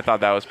 I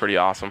thought that was pretty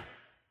awesome.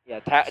 Yeah,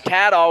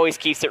 Tad always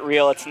keeps it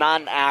real. It's not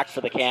an act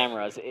for the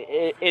cameras.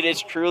 It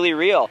is truly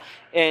real.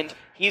 And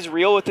he's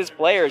real with his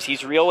players.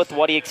 He's real with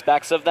what he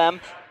expects of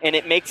them. And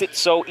it makes it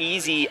so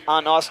easy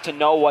on us to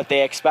know what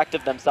they expect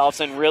of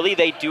themselves. And really,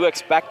 they do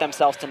expect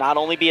themselves to not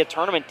only be a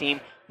tournament team,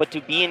 but to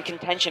be in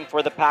contention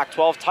for the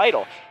Pac-12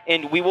 title.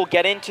 And we will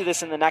get into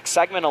this in the next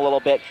segment a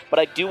little bit, but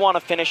I do want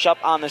to finish up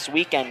on this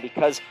weekend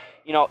because,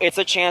 it's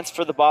a chance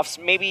for the Buffs.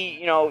 Maybe,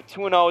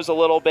 2-0 is a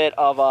little bit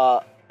of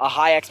a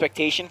high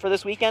expectation for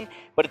this weekend,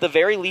 but at the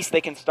very least,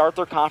 they can start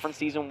their conference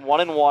season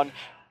 1-1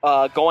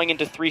 going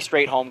into 3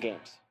 straight home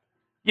games.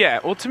 Yeah,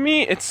 well, to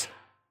me, it's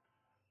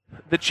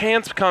the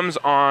chance comes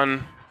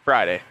on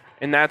Friday,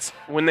 and that's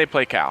when they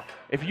play Cal.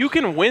 If you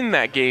can win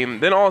that game,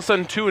 then all of a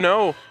sudden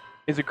 2-0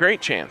 is a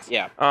great chance.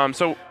 Yeah.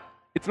 So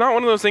it's not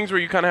one of those things where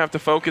you kind of have to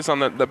focus on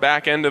the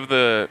back end of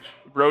the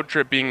road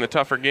trip being the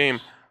tougher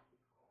game.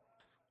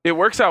 It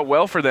works out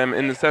well for them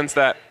in the sense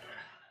that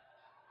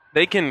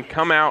they can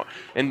come out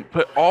and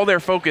put all their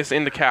focus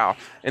into Cal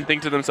and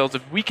think to themselves,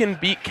 if we can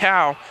beat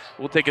Cal,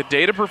 we'll take a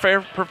day to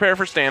prepare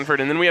for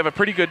Stanford, and then we have a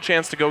pretty good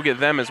chance to go get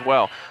them as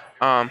well.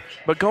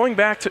 But going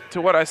back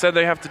to what I said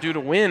they have to do to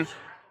win,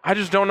 I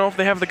just don't know if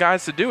they have the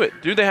guys to do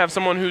it. Do they have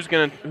someone who's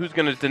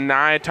gonna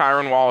deny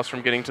Tyron Wallace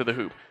from getting to the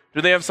hoop? Do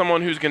they have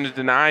someone who's going to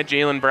deny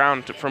Jaylen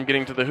Brown from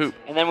getting to the hoop?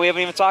 And then we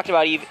haven't even talked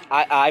about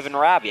Ivan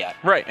Rabb yet.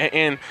 Right,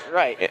 and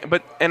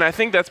I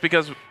think that's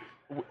because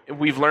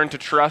we've learned to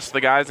trust the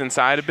guys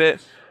inside a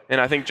bit,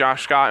 and I think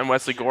Josh Scott and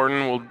Wesley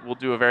Gordon will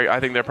do I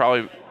think they'll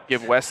probably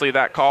give Wesley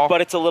that call. But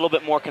it's a little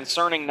bit more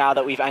concerning now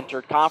that we've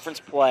entered conference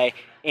play,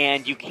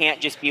 and you can't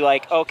just be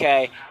like,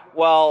 okay,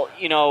 well,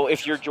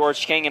 if you're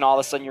George King and all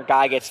of a sudden your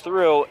guy gets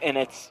through, and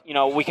it's,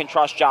 we can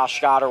trust Josh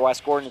Scott or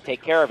Wes Gordon to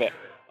take care of it.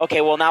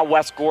 Okay, well, now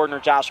Wes Gordon or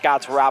Josh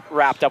Scott's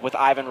wrapped up with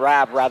Ivan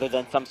Rabb rather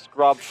than some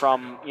scrub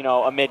from,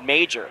 a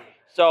mid-major.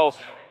 So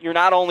you're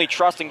not only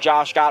trusting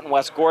Josh Scott and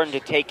Wes Gordon to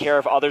take care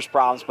of others'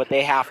 problems, but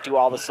they have to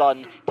all of a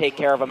sudden take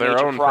care of a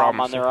major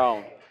problem on their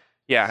own.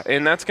 Yeah,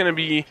 and that's going to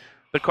be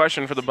the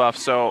question for the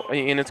Buffs.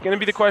 And it's going to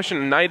be the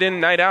question night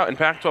in, night out in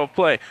Pac-12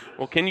 play.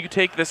 Well, can you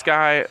take this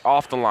guy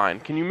off the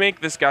line? Can you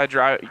make this guy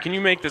drive? Can you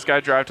make this guy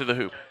drive to the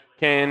hoop?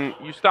 Can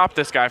you stop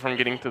this guy from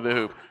getting to the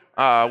hoop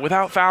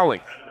without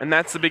fouling? And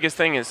that's the biggest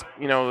thing is,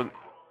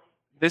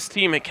 this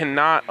team, it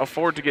cannot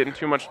afford to get in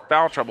too much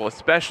foul trouble,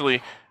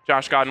 especially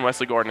Josh Scott and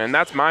Wesley Gordon. And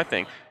that's my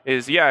thing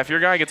is, if your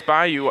guy gets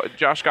by you,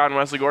 Josh Scott and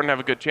Wesley Gordon have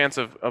a good chance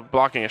of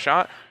blocking a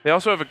shot. They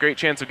also have a great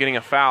chance of getting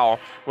a foul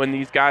when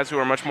these guys who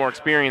are much more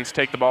experienced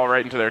take the ball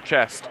right into their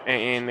chest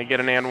and they get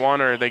an and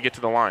one or they get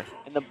to the line.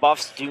 And the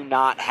Buffs do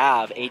not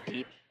have a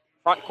deep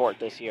front court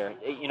this year.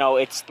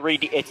 It's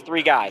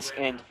three guys.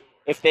 And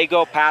if they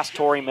go past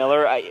Torrey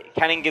Miller,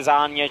 Kenan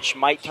Gazanic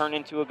might turn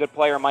into a good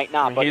player, might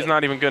not. But he's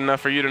not even good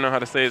enough for you to know how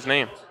to say his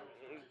name.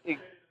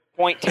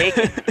 Point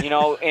taken.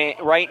 And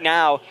right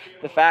now,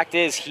 the fact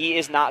is he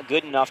is not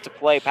good enough to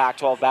play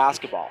Pac-12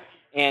 basketball.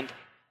 And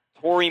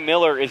Torrey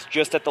Miller is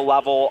just at the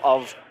level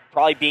of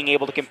probably being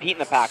able to compete in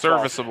the Pac-12.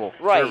 Serviceable.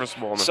 Right.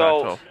 Serviceable in the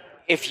Pac-12.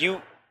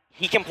 So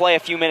he can play a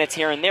few minutes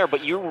here and there,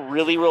 but you're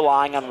really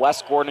relying on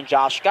Wes Gordon and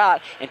Josh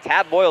Scott. And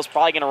Tad Boyle's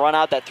probably going to run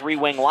out that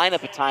three-wing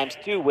lineup at times,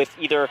 too, with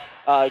either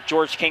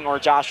George King or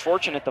Josh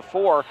Fortune at the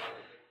 4.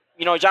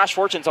 Josh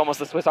Fortune's almost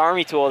the Swiss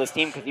Army tool of this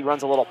team because he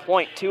runs a little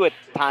point, too, at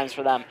times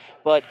for them.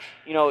 But,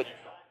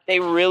 they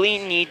really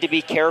need to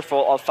be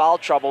careful of foul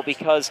trouble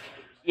because,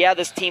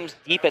 this team's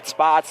deep at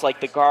spots like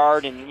the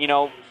guard and,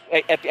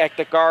 at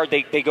the guard,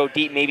 they go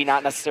deep. Maybe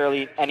not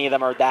necessarily any of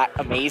them are that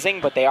amazing,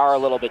 but they are a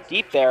little bit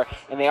deep there,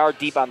 and they are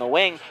deep on the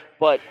wing.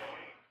 But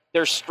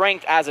their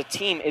strength as a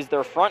team is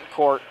their front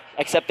court,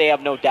 except they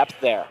have no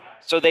depth there.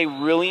 So they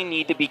really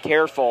need to be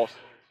careful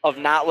of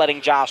not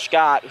letting Josh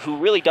Scott, who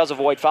really does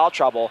avoid foul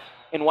trouble,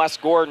 and Wes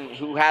Gordon,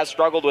 who has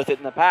struggled with it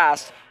in the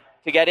past,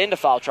 to get into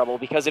foul trouble.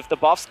 Because if the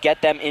Buffs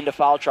get them into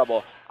foul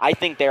trouble, I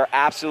think they're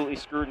absolutely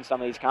screwed in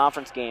some of these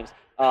conference games.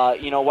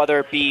 whether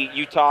it be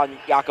Utah and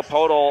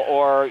Yakapodal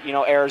or,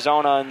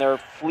 Arizona and their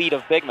fleet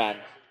of big men.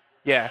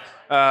 Yeah,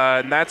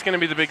 and that's going to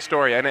be the big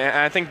story. And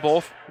I think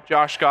both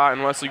Josh Scott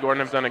and Wesley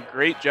Gordon have done a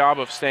great job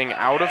of staying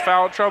out of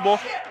foul trouble,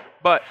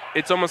 but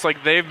it's almost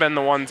like they've been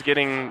the ones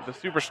getting the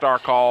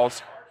superstar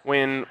calls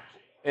when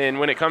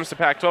it comes to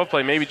Pac-12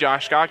 play. Maybe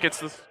Josh Scott gets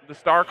the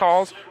star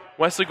calls.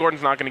 Wesley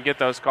Gordon's not going to get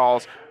those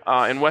calls,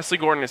 and Wesley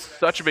Gordon is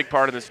such a big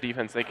part of this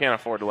defense, they can't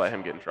afford to let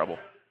him get in trouble.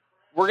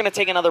 We're going to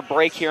take another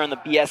break here on the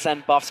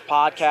BSN Buffs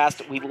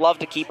podcast. We love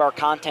to keep our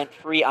content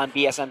free on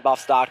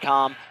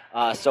bsnbuffs.com.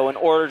 So in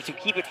order to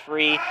keep it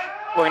free,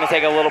 we're going to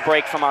take a little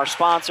break from our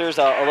sponsors,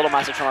 a little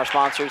message from our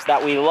sponsors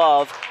that we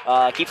love.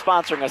 Keep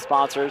sponsoring us,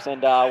 sponsors,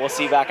 and we'll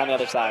see you back on the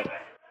other side.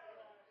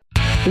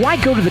 Why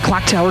go to the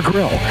Clock Tower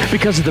Grill?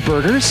 Because of the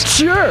burgers?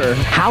 Sure.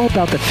 How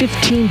about the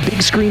 15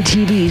 big screen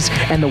TVs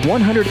and the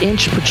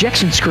 100-inch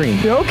projection screen?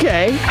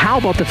 Okay. How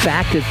about the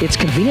fact that it's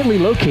conveniently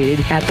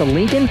located at the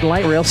Lincoln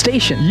Light Rail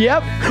Station?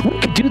 Yep. We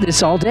could do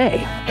this all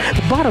day.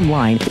 The bottom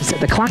line is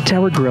that the Clock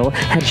Tower Grill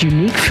has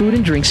unique food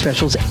and drink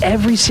specials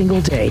every single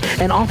day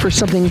and offers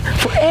something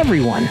for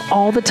everyone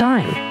all the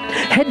time.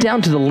 Head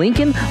down to the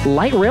Lincoln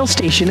Light Rail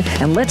Station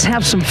and let's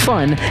have some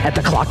fun at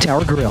the Clock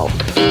Tower Grill.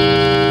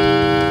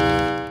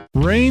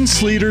 Rain,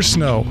 sleet, or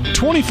snow,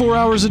 24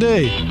 hours a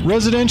day,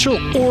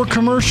 residential or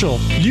commercial.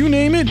 You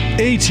name it,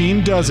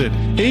 A-Team does it.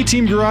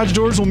 A-Team Garage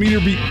Doors will meet or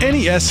beat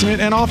any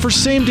estimate and offers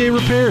same-day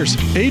repairs.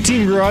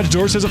 A-Team Garage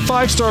Doors has a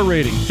 5-star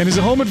rating and is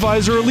a Home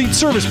Advisor Elite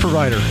service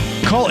provider.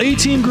 Call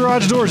A-Team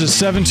Garage Doors at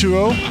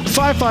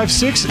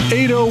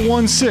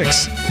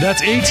 720-556-8016.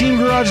 That's A-Team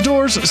Garage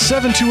Doors,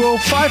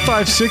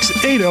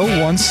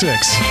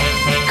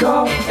 720-556-8016.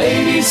 Call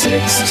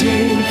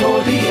 8016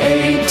 for the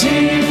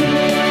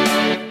A-Team.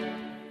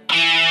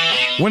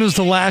 When was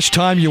the last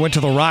time you went to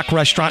the Rock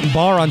Restaurant and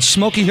Bar on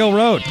Smoky Hill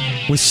Road?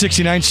 With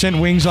 69-cent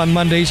wings on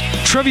Mondays,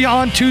 trivia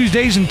on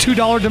Tuesdays, and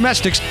 $2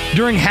 domestics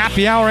during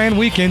happy hour and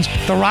weekends,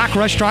 the Rock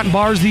Restaurant and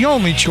Bar is the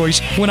only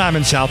choice when I'm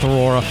in South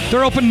Aurora.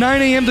 They're open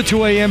 9 a.m. to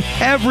 2 a.m.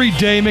 every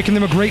day, making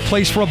them a great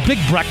place for a big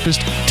breakfast,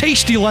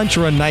 tasty lunch,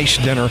 or a nice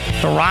dinner.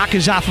 The Rock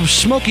is off of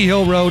Smoky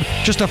Hill Road,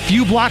 just a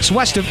few blocks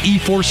west of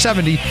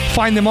E470.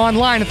 Find them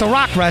online at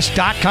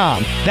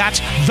therockrest.com.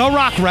 That's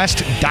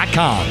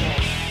therockrest.com.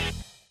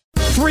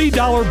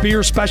 $3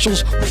 beer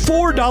specials,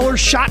 $4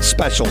 shot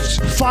specials,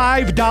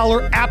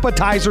 $5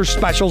 appetizer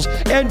specials,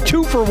 and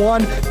 2-for-1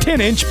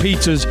 10-inch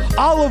pizzas.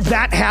 All of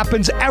that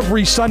happens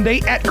every Sunday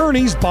at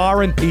Ernie's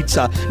Bar and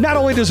Pizza. Not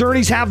only does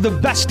Ernie's have the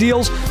best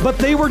deals, but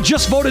they were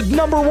just voted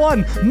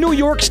 #1 New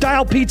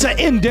York-style pizza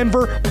in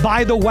Denver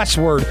by the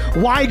Westward.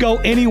 Why go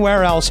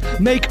anywhere else?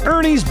 Make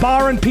Ernie's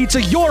Bar and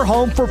Pizza your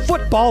home for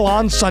football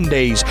on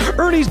Sundays.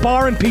 Ernie's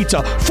Bar and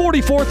Pizza,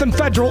 44th and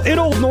Federal in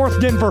Old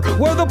North Denver,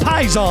 where the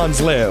Pisons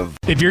live.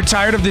 If you're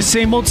tired of the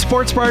same old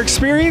sports bar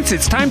experience,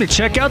 it's time to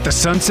check out the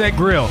Sunset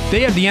Grill. They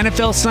have the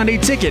NFL Sunday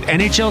Ticket,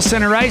 NHL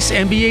Center Ice,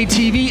 NBA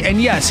TV,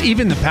 and yes,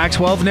 even the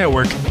Pac-12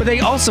 Network. But they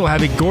also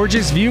have a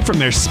gorgeous view from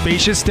their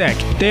spacious deck.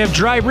 They have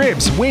dry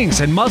ribs,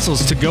 wings, and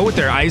mussels to go with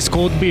their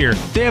ice-cold beer.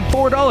 They have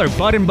 $4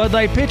 Bud and Bud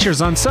Light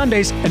pitchers on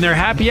Sundays, and their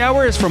happy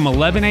hour is from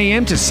 11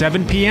 a.m. to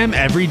 7 p.m.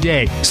 every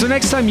day. So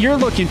next time you're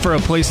looking for a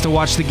place to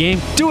watch the game,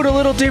 do it a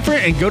little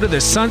different and go to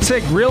the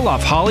Sunset Grill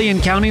off Holly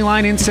and County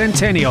Line in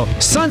Centennial.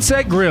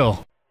 Sunset Grill.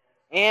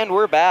 And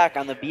we're back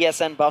on the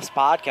BSN Buffs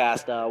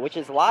podcast, which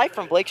is live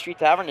from Blake Street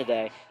Tavern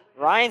today.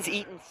 Ryan's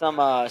eating some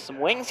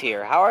wings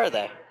here. How are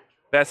they?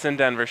 Best in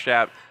Denver,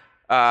 Shap.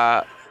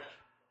 The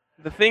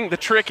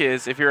trick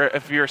is, if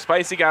you're a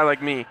spicy guy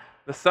like me,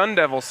 the Sun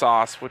Devil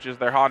sauce, which is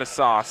their hottest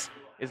sauce,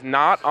 is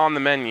not on the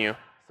menu.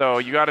 So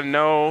you got to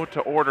know to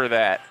order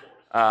that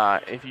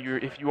if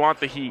you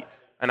want the heat.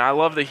 And I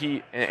love the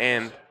heat,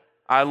 and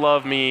I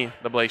love me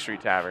the Blake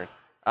Street Tavern.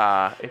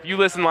 If you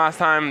listened last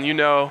time, you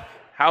know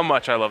how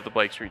much I love the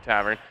Blake Street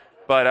Tavern.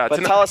 But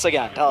tell us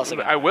again.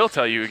 I will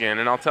tell you again,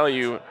 and I'll tell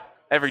you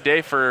every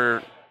day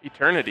for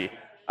eternity.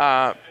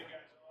 The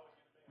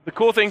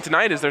cool thing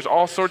tonight is there's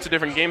all sorts of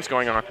different games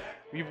going on.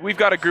 We've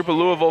got a group of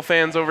Louisville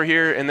fans over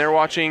here, and they're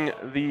watching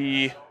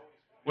the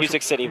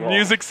Music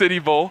City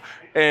Bowl,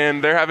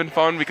 and they're having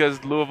fun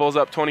because Louisville's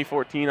up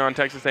 2014 on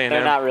Texas A&M.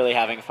 They're not really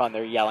having fun.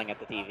 They're yelling at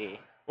the TV.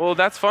 Well,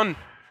 that's fun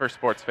for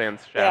sports fans,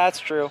 Shaq. Yeah, that's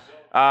true.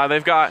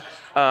 They've got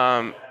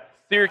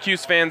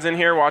Syracuse fans in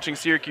here watching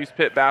Syracuse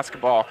Pitt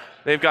basketball.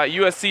 They've got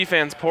USC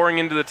fans pouring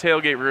into the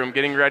tailgate room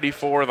getting ready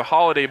for the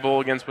Holiday Bowl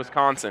against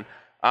Wisconsin.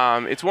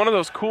 It's one of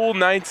those cool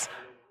nights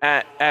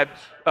at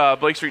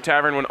Blake Street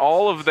Tavern when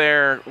all of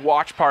their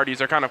watch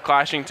parties are kind of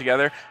clashing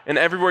together, and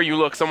everywhere you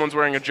look, someone's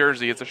wearing a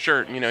jersey. It's a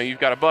shirt. You know, you've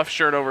got a Buff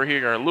shirt over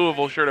here, a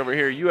Louisville shirt over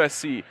here,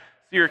 USC,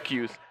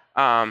 Syracuse.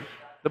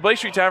 The Blake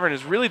Street Tavern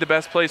is really the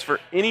best place for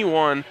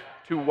anyone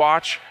to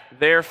watch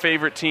their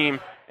favorite team,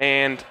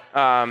 and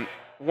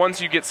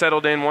once you get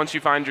settled in, once you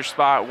find your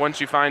spot,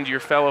 once you find your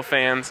fellow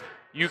fans,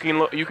 you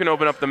can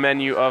open up the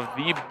menu of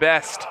the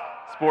best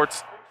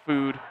sports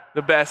food,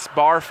 the best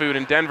bar food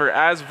in Denver,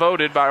 as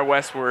voted by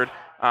Westward.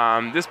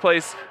 This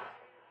place,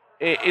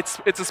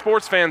 it's a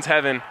sports fan's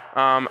heaven.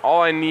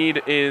 All I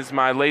need is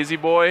my Lazy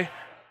Boy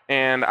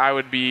and I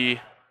would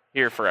be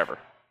here forever.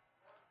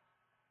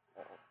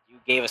 You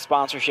gave a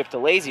sponsorship to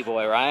Lazy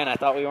Boy, Ryan. I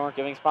thought we weren't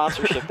giving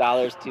sponsorship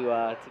dollars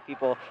to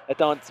people that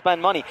don't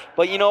spend money.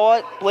 But you know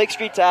what? Blake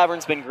Street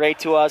Tavern's been great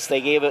to us.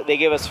 They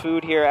give us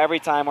food here every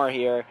time we're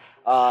here.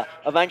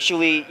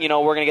 Eventually, we're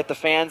going to get the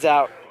fans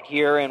out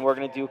here, and we're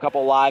going to do a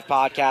couple live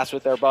podcasts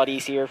with our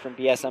buddies here from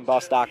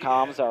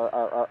BSNBuffs.coms,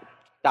 our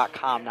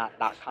 .com, not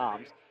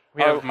 .coms.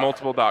 We have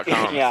multiple .coms.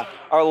 Yeah,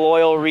 our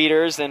loyal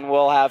readers, and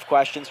we'll have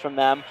questions from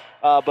them.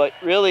 But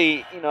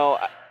really,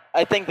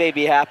 I think they'd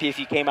be happy if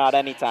you came out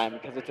anytime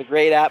because it's a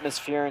great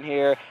atmosphere in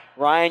here.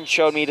 Ryan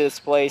showed me this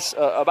place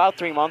about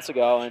 3 months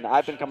ago, and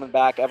I've been coming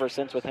back ever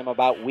since with him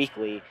about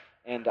weekly,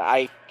 and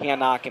I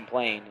cannot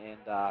complain.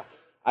 And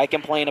I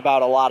complain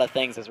about a lot of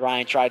things, as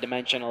Ryan tried to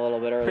mention a little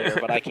bit earlier,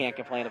 but I can't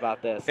complain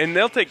about this. And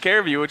they'll take care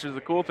of you, which is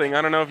the cool thing.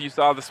 I don't know if you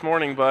saw this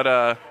morning,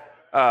 but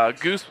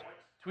Goose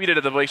tweeted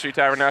at the Blake Street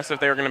Tavern, asked if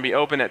they were going to be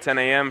open at 10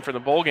 a.m. for the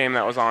bowl game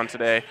that was on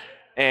today.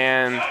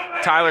 And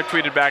Tyler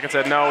tweeted back and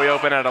said, no, we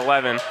open at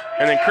 11.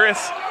 And then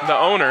Chris, the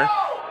owner,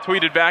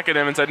 tweeted back at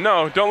him and said,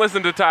 no, don't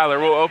listen to Tyler.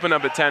 We'll open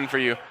up at 10 for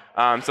you.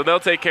 So they'll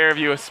take care of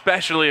you,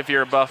 especially if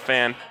you're a Buff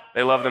fan.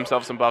 They love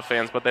themselves some Buff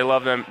fans, but they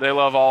love them. They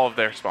love all of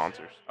their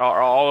sponsors,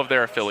 all of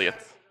their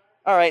affiliates.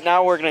 All right,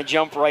 now we're going to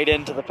jump right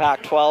into the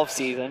Pac-12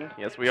 season.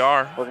 Yes, we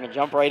are. We're going to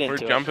jump right into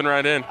it. We're jumping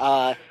right in.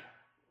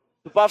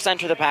 The Buffs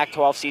enter the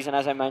Pac-12 season,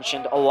 as I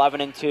mentioned,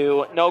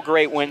 11-2. No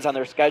great wins on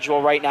their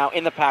schedule right now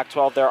in the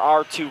Pac-12. There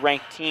are 2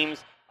 ranked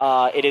teams.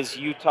 It is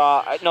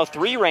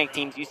 3 ranked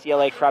teams.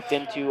 UCLA crept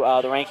into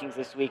the rankings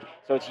this week.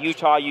 So it's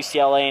Utah,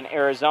 UCLA, and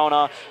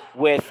Arizona,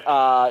 with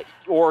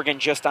Oregon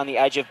just on the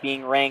edge of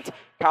being ranked.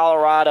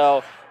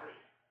 Colorado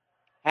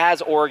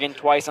has Oregon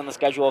twice on the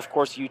schedule. Of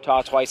course,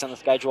 Utah twice on the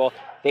schedule.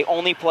 They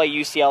only play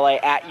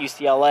UCLA at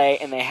UCLA,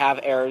 and they have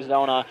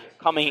Arizona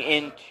coming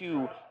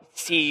into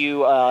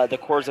CU, the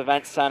Coors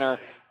Event Center.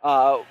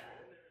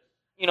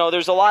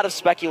 There's a lot of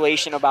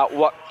speculation about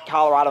what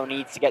Colorado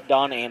needs to get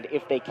done and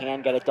if they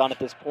can get it done at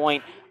this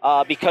point,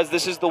 because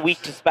this is the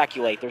week to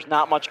speculate. There's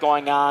not much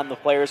going on. The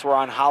players were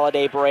on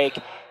holiday break,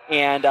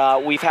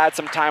 and we've had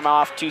some time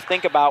off to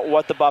think about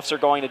what the Buffs are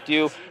going to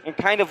do and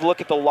kind of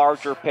look at the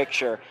larger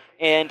picture.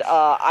 And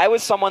I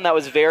was someone that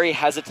was very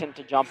hesitant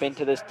to jump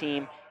into this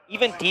team,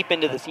 even deep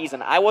into the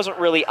season. I wasn't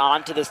really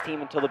on to this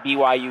team until the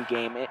BYU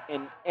game,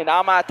 and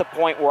I'm at the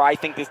point where I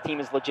think this team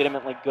is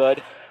legitimately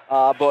good.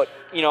 But,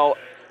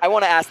 I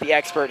want to ask the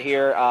expert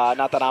here,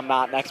 not that I'm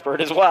not an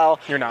expert as well.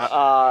 You're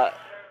not.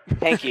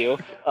 Thank you.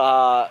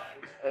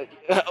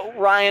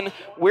 Ryan,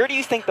 where do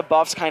you think the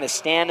Buffs kind of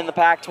stand in the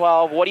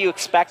Pac-12? What do you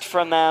expect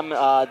from them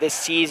this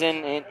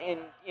season? And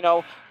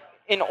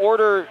in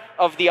order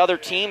of the other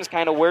teams,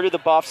 kind of where do the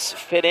Buffs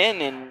fit in?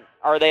 And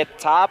are they at the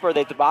top? Are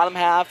they at the bottom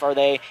half? Are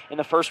they in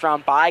the first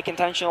round bye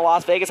contention of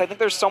Las Vegas? I think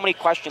there's so many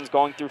questions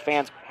going through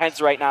fans'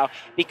 heads right now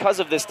because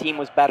of this team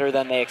was better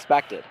than they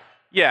expected.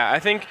 Yeah, I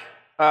think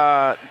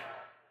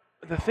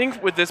the thing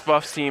with this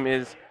Buffs team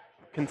is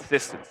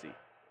consistency.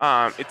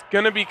 It's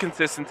going to be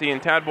consistency,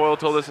 and Tad Boyle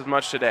told us as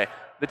much today.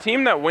 The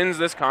team that wins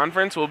this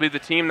conference will be the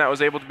team that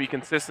was able to be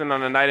consistent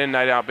on a night-in,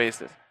 night-out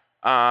basis.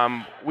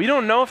 We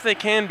don't know if they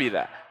can be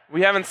that.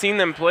 We haven't seen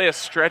them play a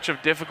stretch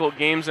of difficult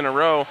games in a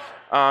row,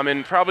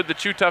 and probably the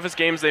 2 toughest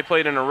games they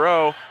played in a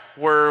row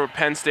were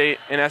Penn State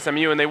and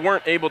SMU, and they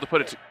weren't able to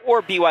put it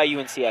or BYU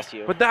and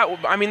CSU. But they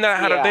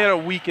had a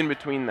week in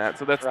between that,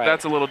 so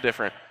that's a little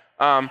different.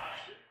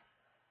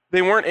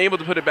 They weren't able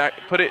to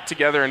put it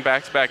together in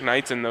back-to-back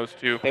nights in those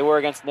 2. They were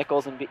against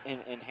Nichols in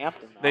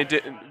Hampton, though. They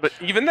did, but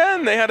even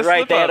then they had a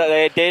slip up.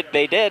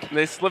 They did.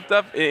 They slipped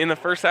up in the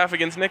first half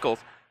against Nichols.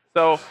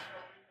 So,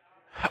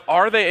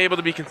 are they able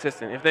to be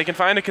consistent? If they can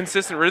find a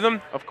consistent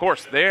rhythm, of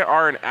course, they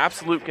are an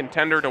absolute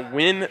contender to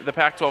win the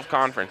Pac-12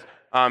 conference.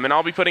 And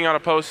I'll be putting out a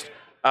post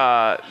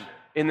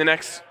in the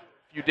next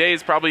few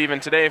days, probably even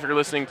today if you're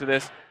listening to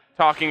this,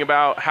 talking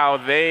about how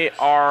they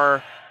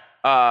are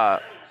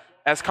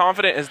as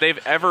confident as they've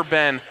ever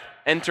been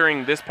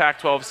entering this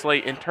Pac-12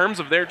 slate in terms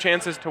of their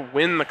chances to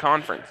win the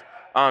conference.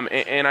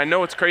 And I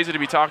know it's crazy to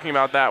be talking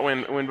about that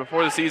when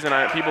before the season,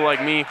 people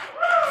like me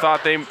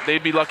thought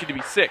they'd be lucky to be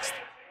 6th.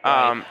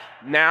 Right.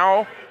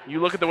 Now, you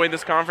look at the way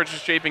this conference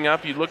is shaping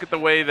up. You look at the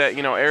way that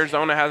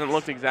Arizona hasn't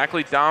looked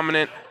exactly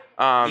dominant.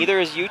 Neither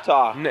is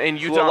Utah. And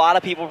Utah, who a lot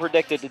of people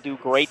predicted to do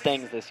great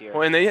things this year.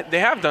 Well, and they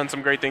have done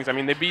some great things. I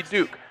mean, they beat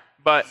Duke,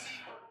 but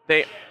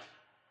they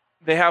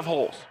have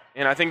holes.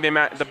 And I think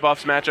the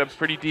Buffs match up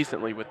pretty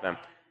decently with them.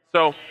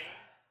 So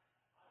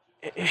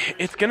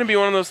it's going to be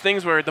one of those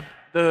things where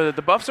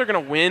the Buffs are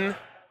going to win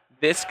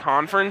this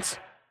conference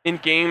in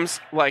games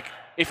like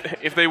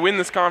if they win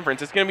this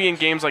conference, it's going to be in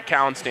games like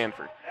Cal and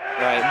Stanford.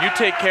 Right. You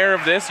take care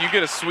of this, you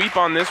get a sweep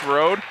on this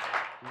road,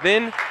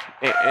 then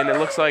and it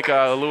looks like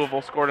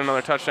Louisville scored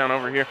another touchdown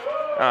over here.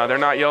 They're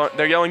not yelling.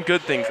 They're yelling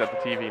good things at the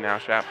TV now,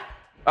 Shap.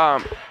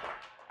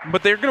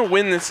 But they're going to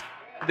win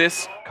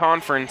this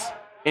conference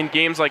in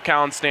games like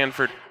Cal and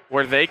Stanford,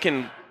 where they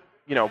can,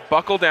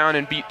 buckle down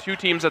and beat 2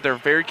 teams that they're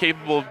very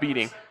capable of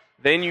beating.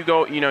 Then you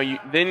go,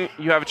 then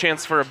you have a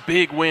chance for a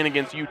big win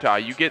against Utah.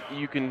 You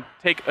can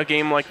take a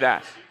game like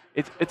that.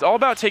 It's all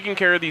about taking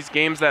care of these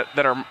games that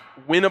are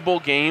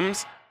winnable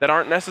games that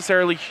aren't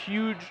necessarily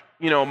huge,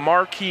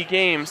 marquee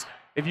games.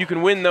 If you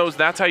can win those,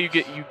 that's how you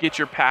get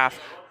your path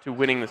to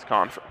winning this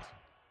conference.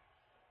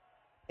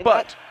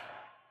 But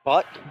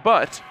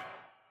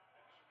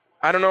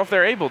I don't know if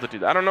they're able to do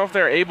that. I don't know if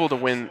they're able to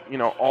win,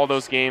 all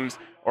those games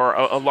or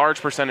a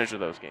large percentage of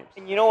those games.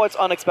 And you know what's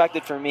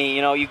unexpected for me?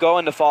 You go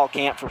into fall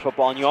camp for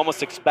football and you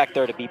almost expect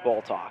there to be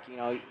bowl talk.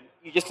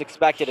 You just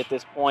expect it at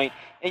this point.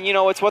 And,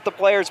 it's what the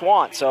players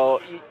want.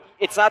 So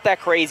it's not that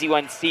crazy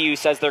when CU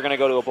says they're going to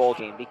go to a bowl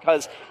game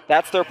because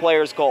that's their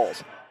players'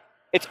 goals.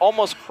 It's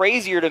almost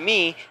crazier to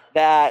me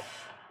that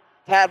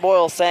Tad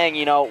Boyle's saying,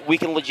 we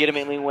can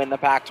legitimately win the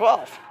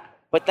Pac-12.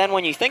 But then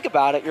when you think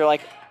about it, you're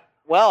like,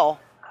 well,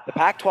 the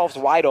Pac-12's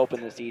wide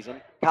open this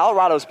season.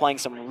 Colorado's playing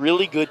some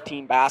really good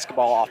team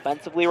basketball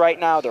offensively right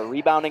now. They're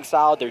rebounding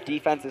solid. Their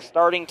defense is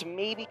starting to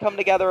maybe come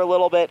together a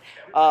little bit.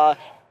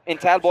 And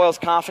Tad Boyle's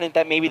confident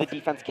that maybe the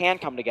defense can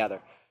come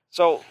together.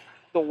 So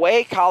the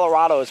way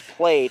Colorado has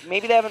played,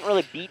 maybe they haven't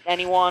really beaten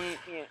anyone,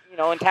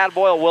 and Tad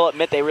Boyle will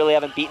admit they really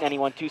haven't beaten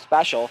anyone too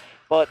special,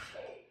 but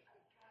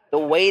the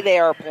way they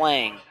are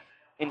playing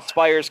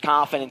inspires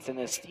confidence in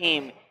this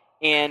team.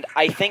 And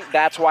I think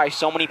that's why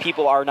so many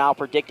people are now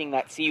predicting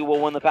that CU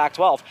will win the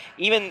Pac-12.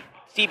 Even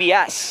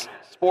CBS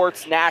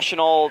Sports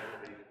National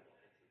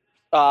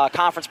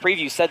Conference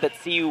Preview said that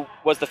CU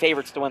was the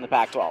favorites to win the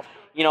Pac-12.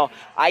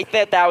 I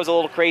thought that was a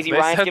little crazy.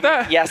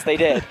 Yes, they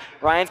did.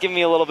 Ryan's giving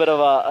me a little bit of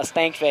a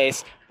stank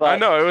face. But I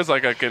know, it was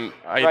like confused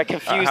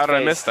how did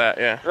I miss that?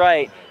 Yeah.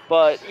 Right.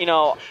 But,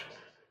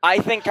 I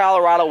think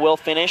Colorado will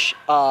finish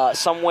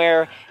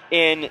somewhere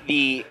in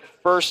the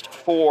first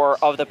 4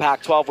 of the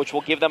Pac-12, which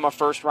will give them a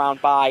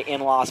first-round bye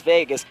in Las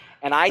Vegas.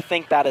 And I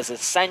think that is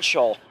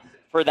essential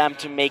for them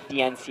to make the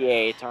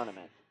NCAA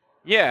tournament.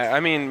 Yeah, I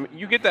mean,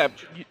 you get that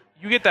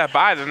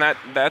bye, then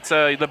that's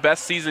the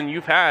best season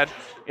you've had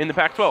in the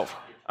Pac-12.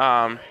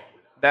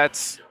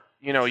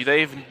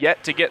 They've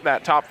yet to get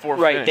that top 4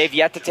 right, finish. They've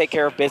yet to take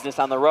care of business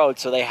on the road,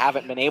 so they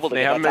haven't been able to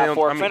get that top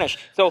 4 finish.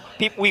 So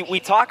we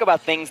talk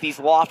about these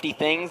lofty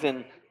things,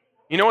 and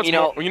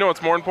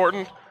what's more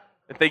important?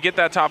 If they get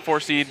that top 4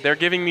 seed, they're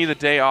giving me the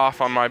day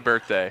off on my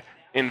birthday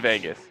in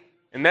Vegas,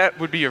 and that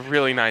would be a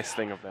really nice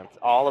thing of them. It's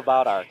all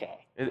about RK.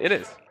 It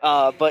is.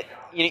 But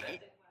you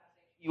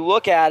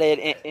look at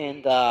it,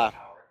 and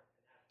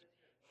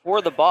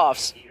for the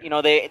Buffs,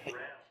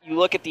 you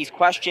look at these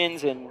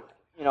questions, and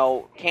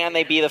can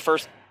they be the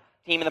first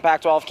team in the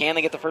Pac-12? Can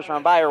they get the first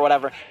round bye or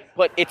whatever?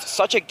 But it's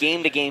such a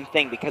game-to-game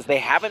thing because they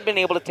haven't been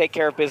able to take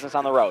care of business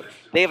on the road.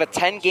 They have a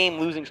 10-game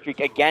losing streak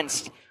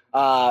against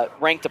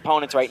ranked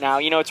opponents right now.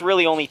 It's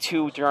really only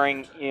 2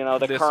 during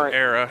this current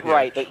era, yeah.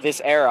 right?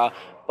 This era,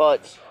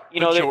 but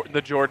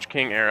the George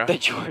King era. The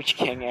George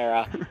King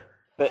era.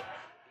 But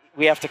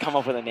we have to come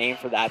up with a name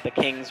for that. The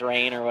King's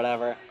Reign or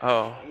whatever.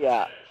 Oh.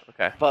 Yeah.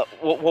 Okay. But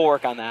we'll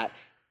work on that.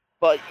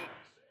 But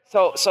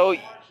so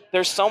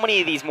there's so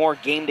many of these more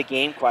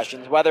game-to-game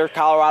questions, whether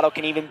Colorado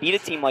can even beat a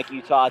team like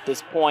Utah at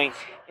this point.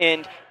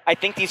 And I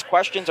think these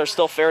questions are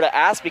still fair to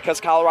ask because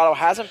Colorado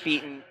hasn't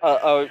beaten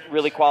a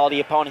really quality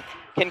opponent.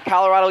 Can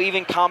Colorado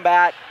even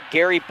combat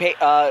Gary Payton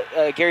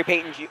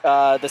II?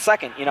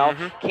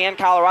 Mm-hmm. Can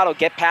Colorado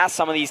get past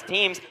some of these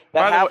teams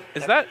that have?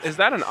 Is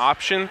that an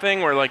option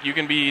thing where you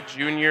can be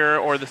junior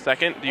or the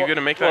second? Do you get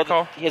to make that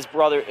call? His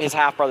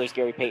half brother is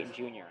Gary Payton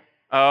Jr.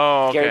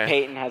 Oh, okay. Gary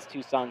Payton has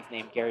 2 sons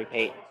named Gary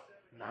Payton.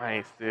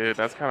 Nice, dude.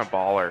 That's kind of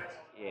baller.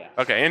 Yeah.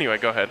 Okay. Anyway,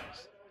 go ahead.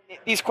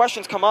 These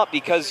questions come up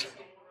because,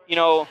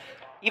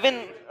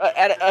 even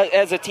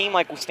as a team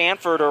like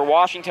Stanford or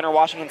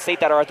Washington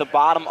State that are at the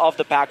bottom of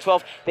the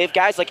Pac-12, they have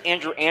guys like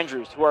Andrew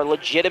Andrews who are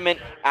legitimate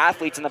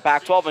athletes in the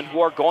Pac-12 and who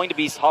are going to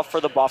be tough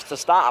for the Buffs to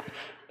stop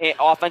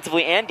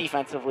offensively and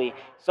defensively.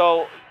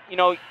 So,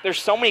 there's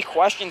so many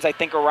questions, I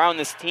think, around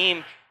this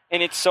team,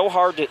 and it's so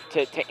hard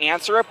to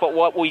answer it. But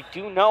what we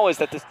do know is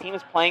that this team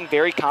is playing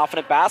very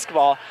confident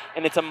basketball,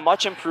 and it's a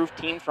much improved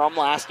team from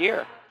last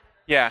year.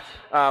 Yeah.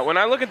 When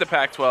I look at the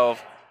Pac-12,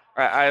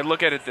 I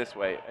look at it this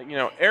way.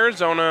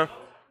 Arizona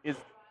is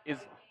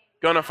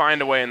going to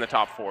find a way in the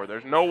top 4.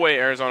 There's no way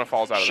Arizona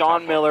falls out of the top 4.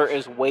 Sean Miller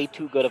is way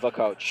too good of a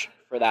coach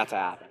for that to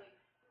happen.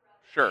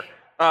 Sure.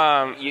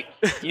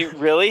 You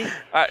really?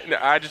 I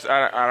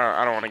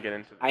don't want to get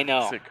into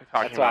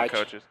talking about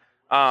coaches.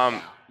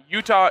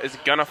 Utah is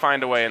going to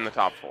find a way in the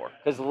top 4.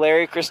 Because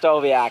Larry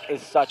Kristoviak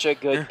is such a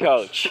good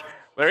coach.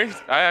 I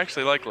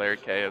actually like Larry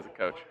K as a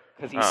coach.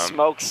 Because he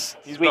smokes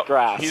sweet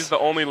grass. He's the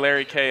only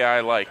Larry K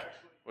I like,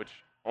 which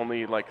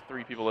only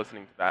 3 people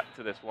listening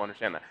to this will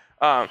understand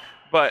that.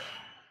 But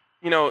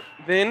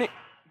then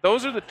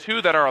those are the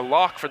 2 that are a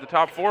lock for the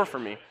top 4 for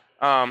me.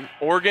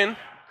 Oregon,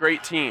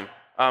 great team.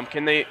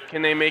 Can they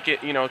make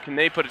it? Can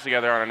they put it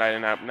together on a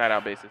night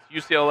out basis?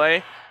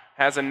 UCLA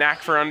has a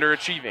knack for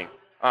underachieving.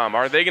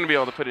 Are they going to be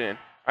able to put it in?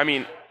 I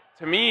mean,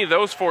 to me,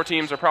 those 4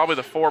 teams are probably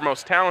the 4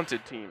 most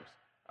talented teams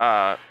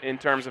in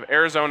terms of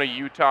Arizona,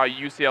 Utah,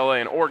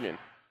 UCLA, and Oregon.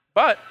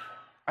 But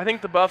I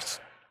think the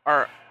Buffs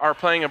are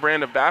playing a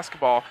brand of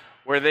basketball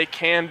where they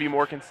can be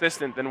more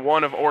consistent than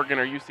one of Oregon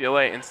or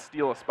UCLA and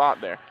steal a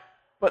spot there.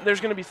 But there's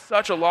going to be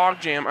such a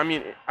logjam. I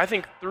mean, I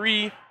think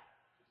it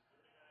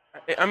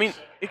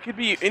could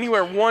be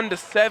anywhere 1 to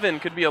 7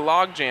 could be a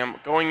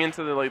logjam going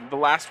into the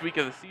last week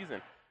of the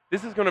season.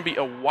 This is going to be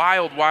a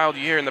wild, wild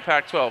year in the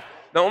Pac-12.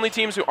 The only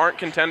teams who aren't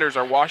contenders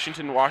are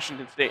Washington,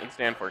 Washington State, and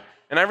Stanford.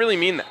 And I really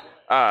mean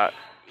that.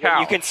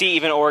 Cal. You can see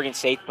even Oregon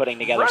State putting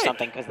together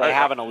something because they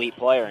have an elite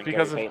player in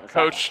because Gary of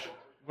Coach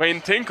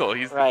Wayne Tinkle.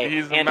 He's and a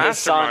his mastermind.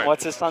 son,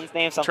 what's his son's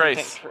name?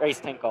 Trace.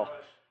 Trace Tinkle.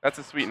 That's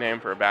a sweet name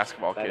for a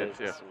basketball That kid, is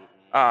too. a sweet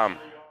name.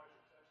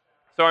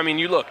 So, I mean,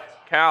 you look,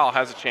 Cal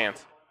has a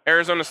chance.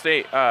 Arizona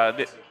State,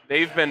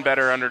 they've been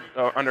better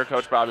under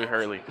Coach Bobby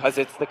Hurley. Because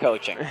it's the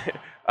coaching.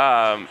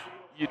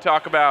 You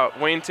talk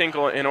about Wayne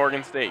Tinkle in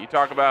Oregon State. You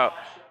talk about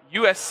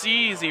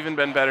USC's even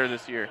been better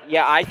this year.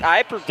 Yeah,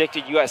 I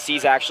predicted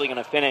USC's actually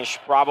going to finish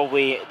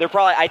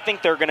I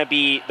think they're going to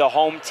be the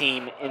home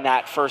team in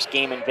that first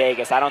game in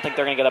Vegas. I don't think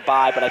they're going to get a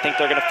bye, but I think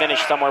they're going to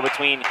finish somewhere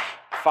between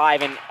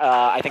 5 and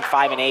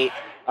 8.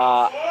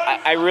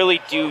 I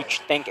really do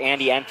think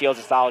Andy Enfield's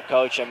a solid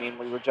coach. I mean,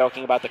 we were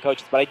joking about the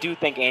coaches, but I do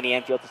think Andy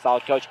Enfield's a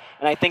solid coach,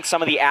 and I think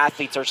some of the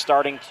athletes are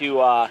starting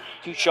to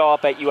show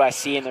up at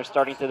USC, and they're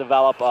starting to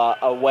develop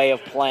a way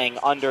of playing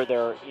under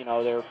their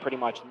pretty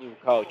much new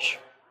coach.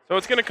 So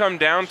it's going to come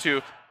down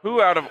to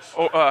who out of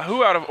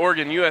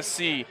Oregon,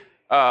 USC,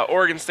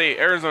 Oregon State,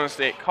 Arizona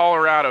State,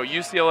 Colorado,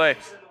 UCLA,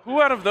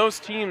 who out of those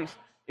teams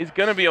is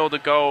going to be able to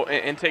go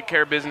and take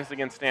care of business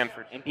against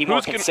Stanford? And be more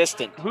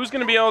consistent. Who's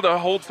going to be able to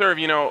hold serve,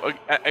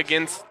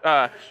 against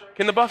can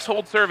the Buffs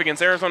hold serve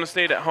against Arizona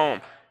State at home?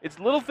 It's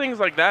little things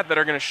like that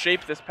are going to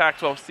shape this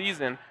Pac-12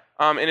 season,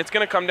 and it's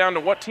going to come down to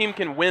what team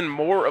can win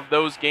more of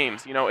those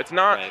games. It's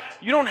not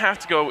you don't have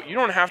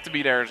to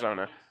beat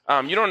Arizona.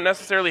 You don't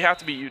necessarily have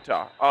to beat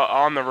Utah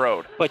on the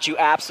road. But you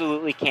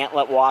absolutely can't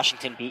let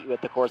Washington beat you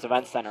at the Coors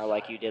Event Center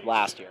like you did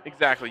last year.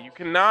 Exactly. You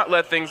cannot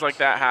let things like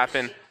that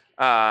happen.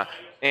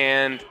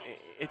 And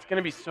it's going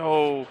to be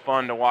so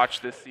fun to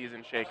watch this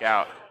season shake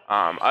out.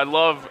 I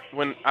love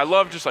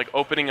just like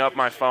opening up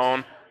my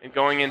phone and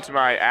going into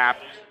my app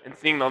and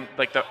seeing on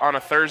a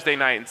Thursday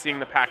night and seeing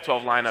the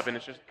Pac-12 lineup, and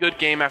it's just good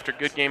game after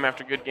good game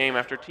after good game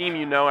after team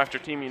after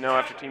team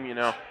after team.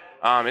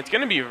 It's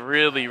going to be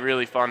really,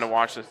 really fun to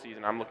watch this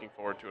season. I'm looking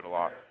forward to it a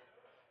lot.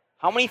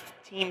 How many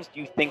teams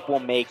do you think will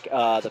make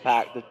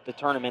the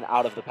tournament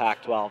out of the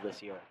Pac-12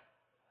 this year?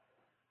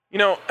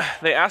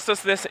 They asked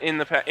us this in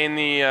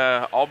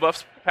the All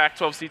Buffs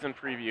Pac-12 season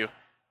preview,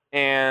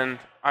 and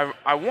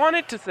I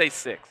wanted to say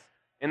 6,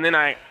 and then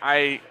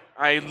I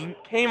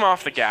came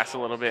off the gas a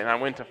little bit and I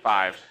went to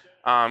 5.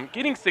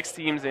 Getting 6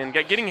 teams in,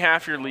 getting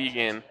half your league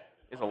in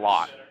is a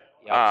lot.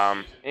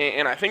 Yep.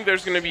 And I think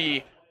there's going to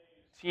be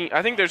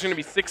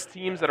 6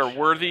 teams that are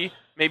worthy,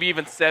 maybe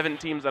even 7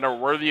 teams that are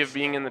worthy of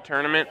being in the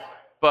tournament.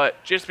 But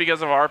just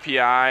because of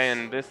RPI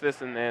and this,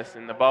 and this,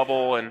 and the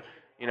bubble, and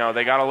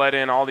they got to let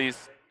in all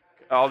these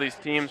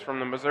teams from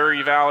the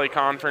Missouri Valley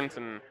Conference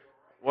and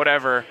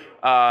whatever.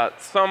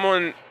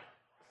 Someone,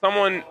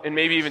 and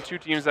maybe even 2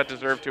 teams that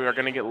deserve to are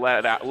going to get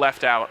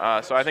left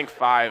out. So I think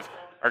 5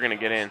 are going to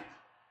get in.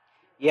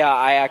 Yeah,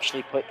 I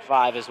actually put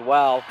 5 as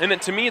well. And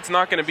to me, it's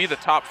not going to be the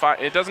top 5.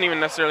 It doesn't even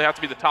necessarily have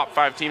to be the top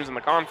 5 teams in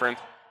the conference.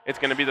 It's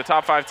going to be the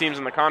top 5 teams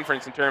in the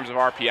conference in terms of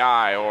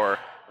RPI or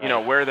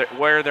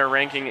where they're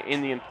ranking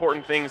in the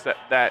important things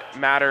that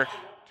matter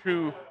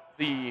to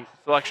the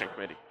selection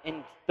committee.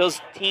 And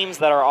those teams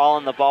that are all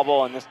in the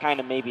bubble, and this kind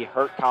of maybe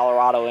hurt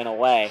Colorado in a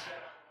way,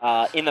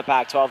 in the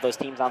Pac-12, those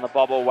teams on the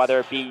bubble, whether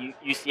it be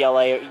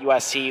UCLA,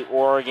 USC,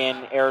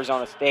 Oregon,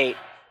 Arizona State,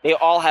 they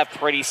all have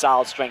pretty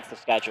solid strength of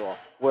schedule,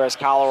 whereas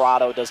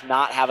Colorado does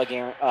not have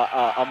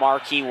a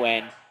marquee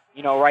win.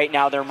 Right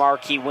now their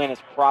marquee win is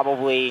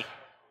probably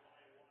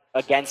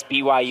against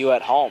BYU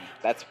at home.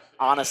 That's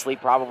honestly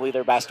probably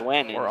their best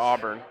win. Or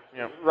Auburn.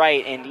 Yeah.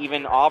 Right, and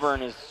even Auburn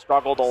has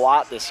struggled a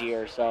lot this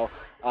year. So,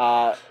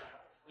 the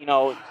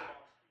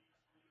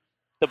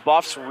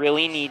Buffs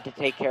really need to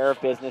take care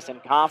of business in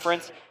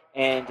conference.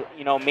 And,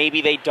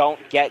 maybe they don't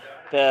get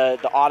the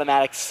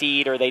automatic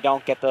seed or they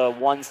don't get the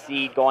 1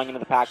 seed going into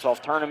the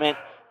Pac-12 tournament,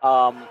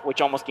 which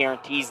almost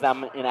guarantees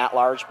them an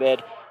at-large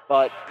bid.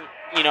 But,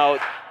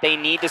 they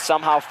need to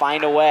somehow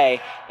find a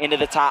way into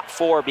the top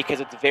 4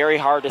 because it's very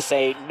hard to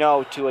say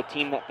no to a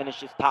team that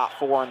finishes top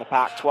 4 in the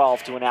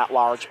Pac-12 to an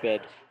at-large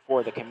bid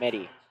for the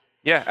committee.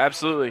 Yeah,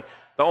 absolutely.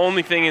 The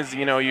only thing is,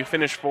 you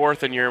finish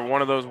 4th and you're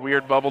one of those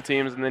weird bubble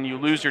teams and then you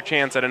lose your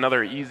chance at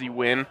another easy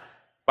win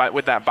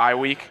with that bye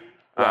week.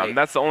 Right.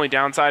 That's the only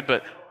downside.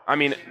 But, I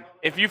mean,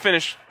 if you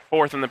finish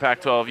 4th in the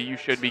Pac-12, you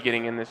should be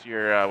getting in this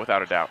year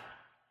without a doubt.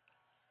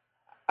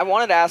 I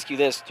wanted to ask you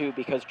this, too,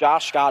 because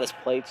Josh Scott has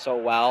played so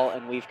well,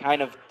 and we've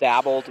kind of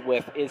dabbled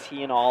with, is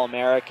he an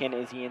All-American?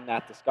 Is he in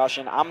that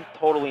discussion? I'm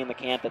totally in the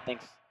camp that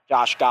thinks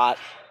Josh Scott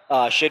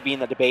should be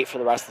in the debate for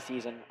the rest of the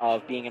season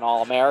of being an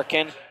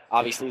All-American.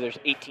 Obviously, there's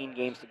 18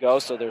 games to go,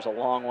 so there's a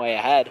long way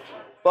ahead.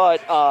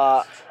 But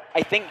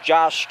I think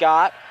Josh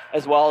Scott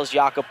as well as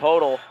Jakob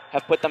Podol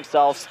have put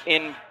themselves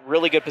in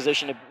really good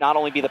position to not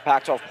only be the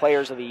Pac-12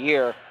 Players of the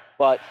Year,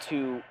 but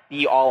to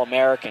be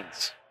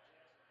All-Americans.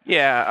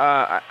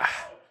 Yeah,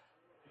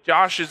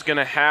 Josh is going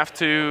to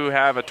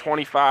have a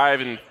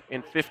 25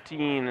 and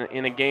 15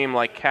 in a game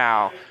like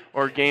Cal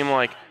or a game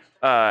like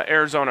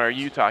Arizona or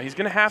Utah. He's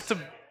going to have to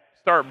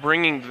start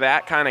bringing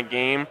that kind of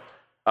game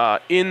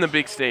in the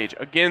big stage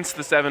against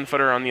the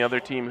 7-footer on the other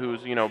team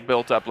who's,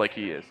 built up like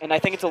he is. And I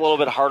think it's a little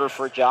bit harder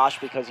for Josh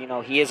because,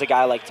 he is a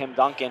guy like Tim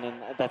Duncan,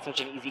 and that's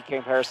such an easy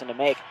comparison to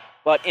make.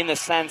 But in the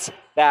sense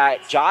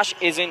that Josh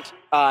isn't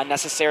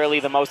necessarily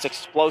the most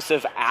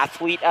explosive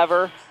athlete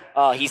ever.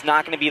 He's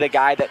not going to be the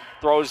guy that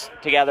throws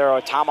together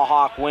a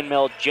tomahawk,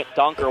 windmill,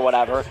 dunk or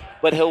whatever,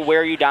 but he'll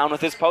wear you down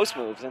with his post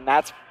moves, and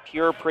that's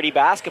pure pretty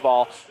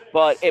basketball.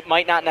 But it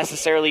might not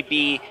necessarily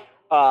be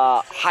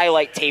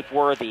highlight tape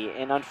worthy.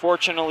 And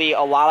unfortunately,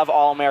 a lot of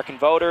All-American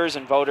voters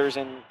and voters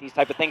in these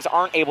type of things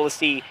aren't able to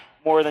see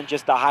more than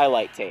just the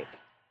highlight tape.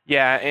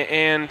 Yeah,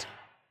 and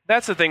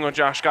that's the thing with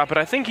Josh Scott, but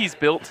I think he's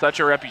built such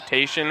a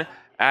reputation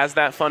as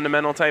that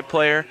fundamental type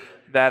player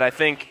that I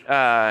think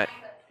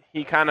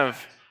he kind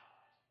of,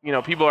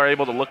 people are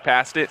able to look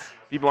past it.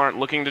 People aren't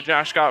looking to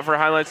Josh Scott for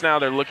highlights now.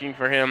 They're looking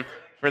for him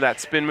for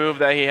that spin move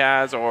that he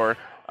has or,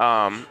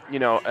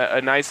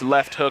 a nice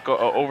left hook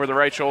over the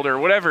right shoulder or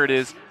whatever it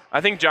is. I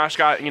think Josh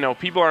Scott,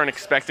 people aren't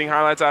expecting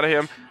highlights out of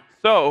him.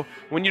 So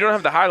when you don't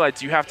have the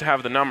highlights, you have to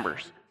have the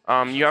numbers.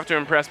 You have to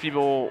impress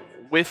people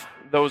with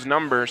those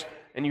numbers,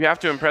 and you have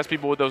to impress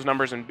people with those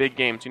numbers in big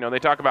games. They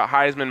talk about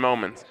Heisman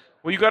moments.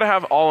 Well, you got to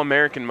have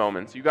All-American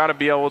moments. You got to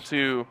be able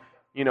to,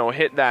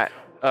 hit that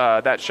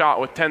shot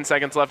with 10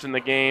 seconds left in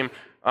the game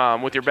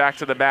with your back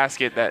to the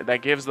basket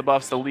that gives the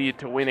Buffs the lead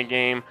to win a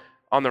game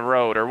on the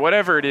road or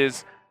whatever it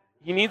is.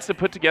 He needs to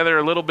put together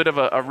a little bit of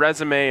a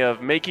resume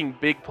of making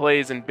big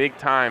plays in big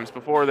times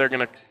before they're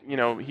going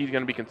to, he's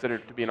going to be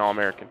considered to be an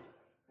All-American.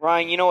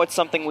 Ryan, what's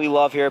something we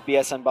love here at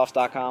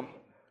BSNBuffs.com?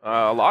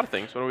 A lot of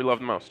things. What do we love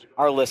the most?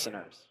 Our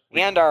listeners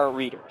and our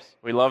readers.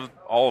 We love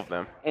all of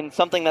them. And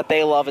something that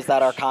they love is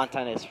that our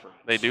content is free.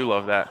 They do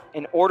love that.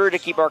 In order to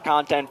keep our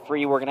content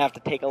free, we're going to have to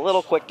take a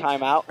little quick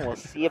time out, and we'll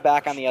see you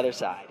back on the other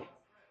side.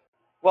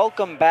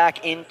 Welcome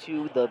back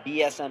into the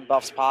BSN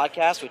Buffs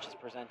Podcast, which is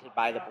presented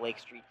by the Blake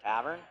Street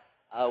Tavern.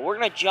 We're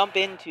going to jump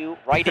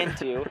right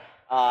into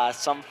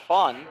some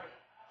fun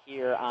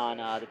here on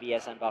the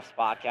BSN Buffs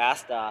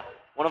Podcast.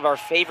 One of our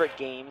favorite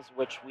games,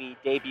 which we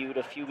debuted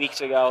a few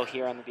weeks ago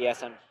here on the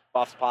BSN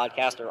Buffs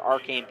Podcast, or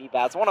Arcane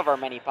BBAS, one of our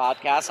many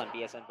podcasts on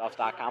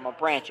BSNBuffs.com, a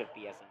branch of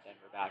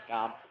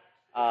BSNDenver.com.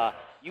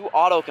 You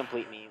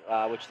Autocomplete Me,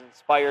 which is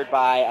inspired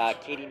by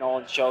Katie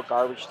Nolan's show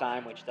Garbage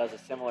Time, which does a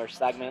similar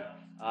segment.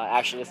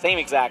 Actually, the same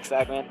exact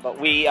segment, but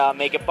we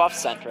make it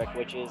Buff-centric,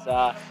 which is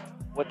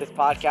what this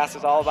podcast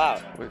is all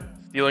about. We're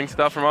stealing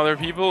stuff from other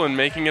people and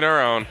making it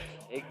our own.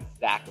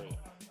 Exactly.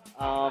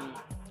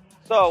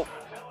 So,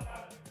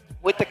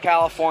 with the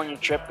California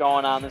trip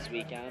going on this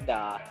weekend,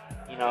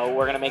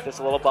 we're going to make this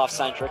a little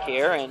Buff-centric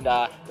here. And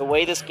the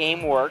way this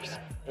game works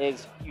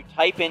is you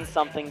type in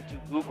something to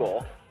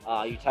Google.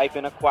 You type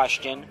in a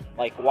question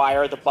like, why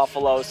are the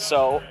Buffaloes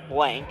so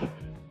blank?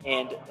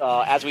 And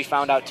as we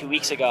found out 2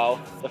 weeks ago,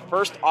 the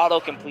first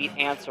autocomplete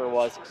answer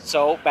was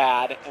so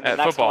bad, and the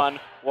next one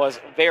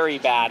was very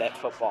bad at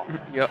football.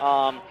 Yep.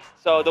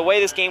 So the way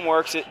this game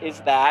works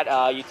is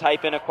that you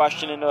type in a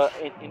question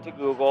into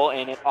Google,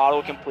 and it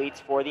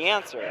autocompletes for the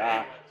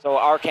answer. So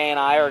RK and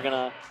I are going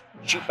to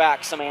shoot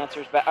back some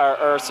answers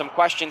or some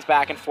questions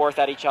back and forth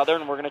at each other,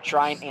 and we're going to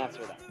try and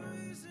answer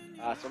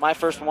them. So my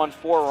first one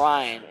for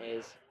Ryan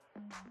is,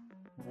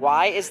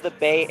 why is the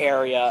Bay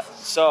Area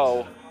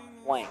so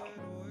blank?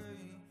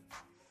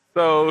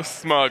 So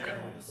smug.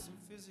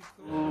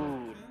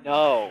 Ooh,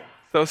 no.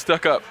 So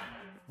stuck up.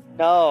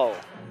 No.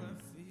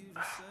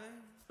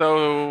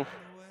 So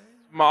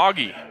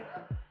smoggy.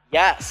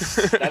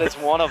 Yes, that is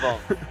one of them.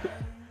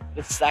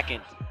 The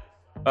second.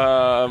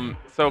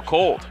 So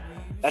cold.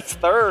 That's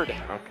third.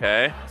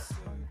 Okay.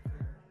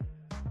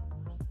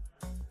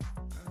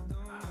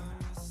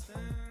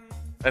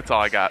 That's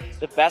all I got.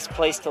 The best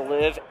place to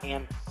live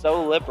and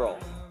so liberal.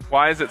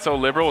 Why is it so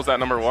liberal? Is that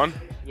number one?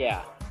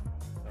 Yeah.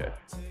 Okay.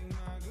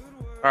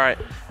 All right.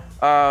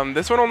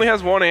 This one only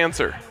has one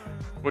answer,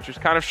 which is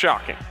kind of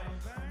shocking,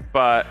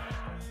 but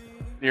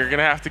you're going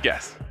to have to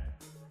guess.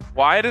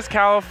 Why does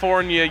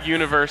California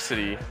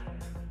University...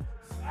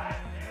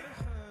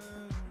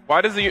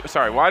 Why does the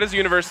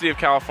University of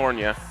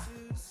California...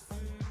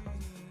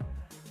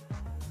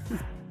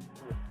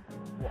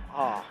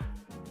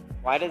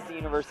 Why does the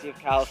University of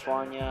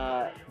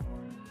California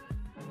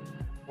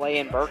play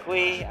in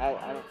Berkeley?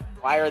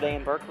 Why are they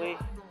in Berkeley?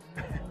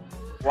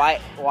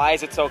 Why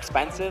is it so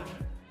expensive?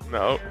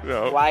 No.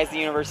 Why is the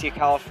University of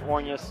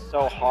California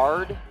so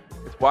hard?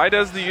 Why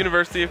does the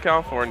University of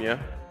California...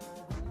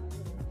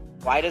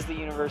 Why does the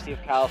University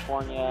of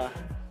California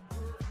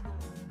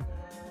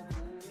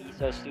be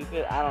so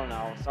stupid? I don't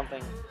know.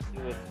 Something to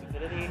do with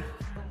stupidity?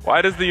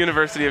 Why does the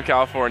University of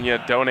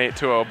California donate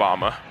to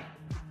Obama?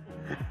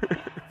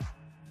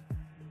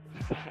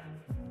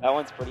 That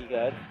one's pretty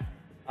good.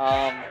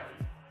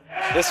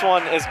 This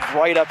one is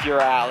right up your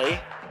alley.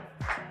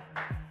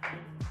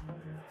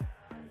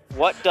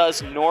 What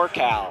does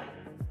NorCal?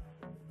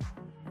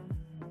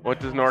 What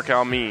does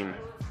NorCal mean?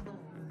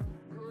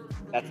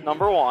 That's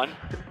number one.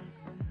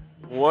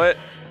 What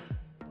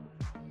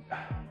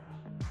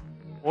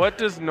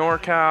does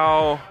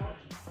NorCal...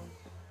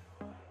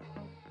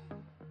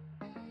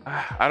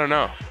 I don't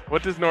know.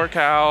 What does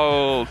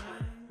NorCal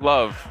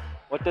love?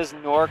 What does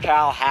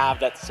NorCal have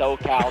that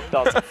SoCal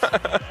doesn't?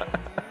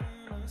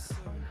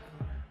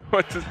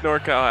 What does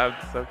NorCal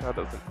have that SoCal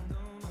doesn't?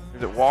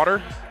 Is it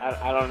water?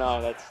 I don't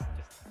know. That's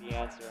just the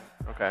answer.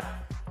 Okay.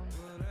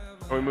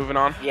 Are we moving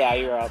on? Yeah,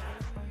 you're up.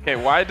 Okay,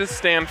 why does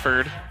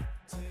Stanford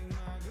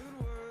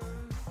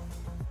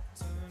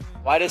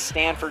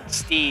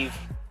Steve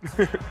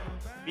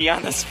be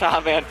on the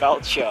Scott Van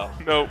Pelt show?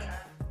 Nope.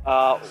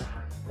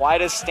 Why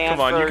does Stanford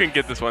Come on, you can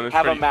get this one.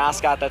 have a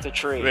mascot that's a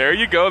tree? There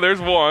you go. There's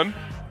one.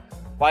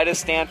 Why does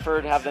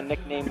Stanford have the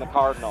nickname the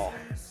Cardinal?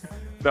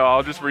 No,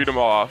 I'll just read them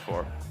all off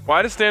for.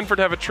 Why does Stanford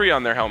have a tree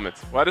on their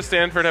helmets? Why does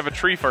Stanford have a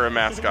tree for a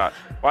mascot?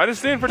 Why does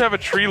Stanford have a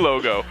tree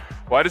logo?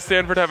 Why does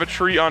Stanford have a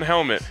tree on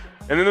helmet?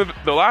 And then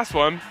the last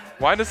one,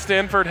 why does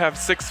Stanford have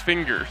 6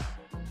 fingers?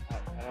 I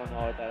don't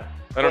know what that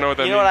I don't know what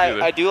that means. You know what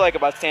either. I do like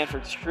about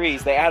Stanford's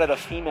trees? They added a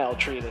female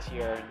tree this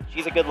year, and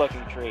she's a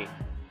good-looking tree.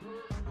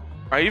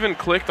 I even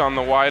clicked on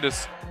the why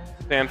does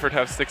Stanford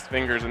have 6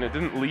 fingers, and it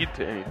didn't lead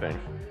to anything.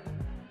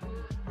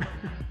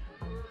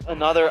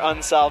 Another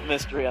unsolved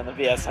mystery on the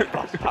BSN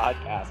Buffs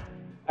podcast.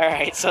 All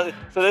right, so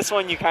this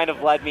one you kind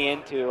of led me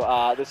into.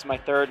 This is my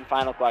third and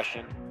final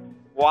question.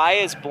 Why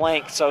is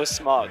blank so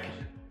smug?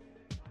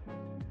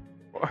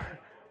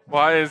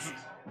 Why is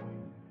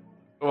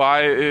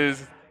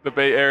the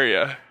Bay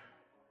Area?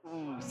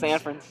 Ooh, San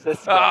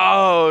Francisco.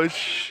 Oh,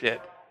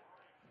 shit.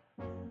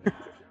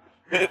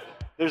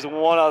 There's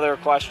one other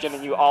question,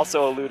 and you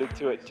also alluded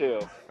to it, too.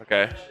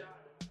 Okay.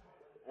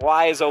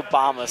 Why is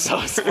Obama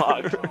so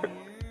smug?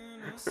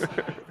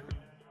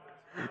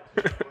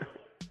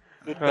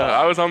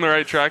 I was on the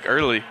right track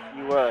early.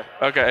 You were.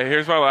 Okay,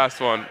 here's my last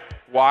one.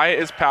 Why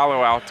is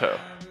Palo Alto?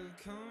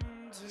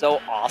 So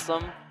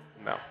awesome?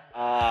 No.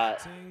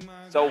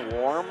 So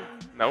warm?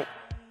 Nope.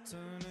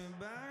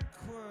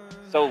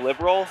 So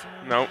liberal?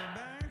 Nope.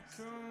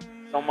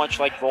 So much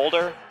like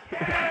Boulder?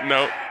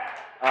 Nope.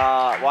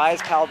 Why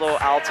is Palo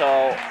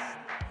Alto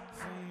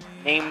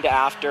named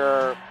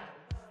after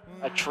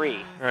a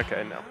tree?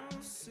 Okay, no.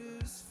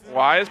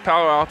 Why is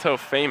Palo Alto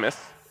famous?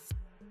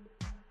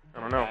 I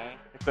don't know. Okay.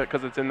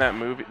 Because it's in that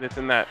movie. It's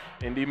in that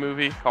indie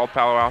movie called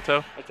Palo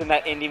Alto. It's in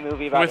that indie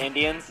movie about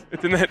Indians?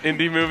 It's in that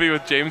indie movie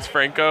with James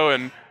Franco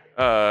and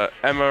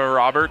Emma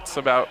Roberts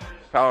about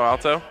Palo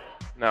Alto.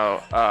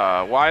 No.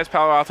 Why is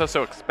Palo Alto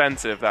so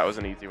expensive? That was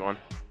an easy one.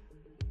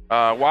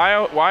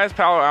 Why is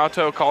Palo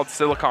Alto called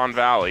Silicon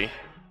Valley?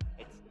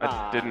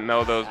 I didn't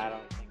know those.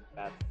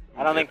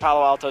 I don't think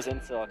Palo Alto's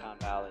in Silicon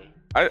Valley.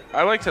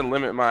 I like to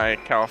limit my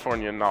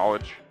California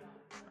knowledge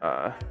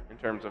in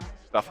terms of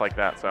stuff like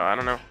that, so I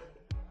don't know.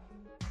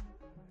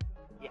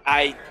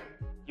 I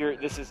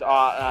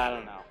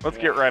don't know. Let's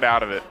get right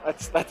out of it.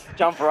 Let's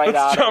jump right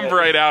out of it. Let's jump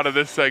right out of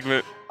this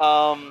segment.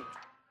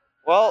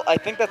 Well, I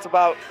think that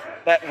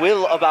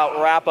will about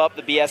wrap up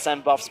the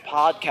BSN Buffs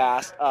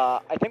podcast.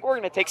 I think we're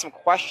going to take some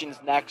questions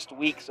next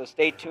week, so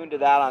stay tuned to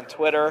that on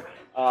Twitter.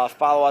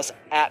 Follow us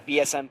at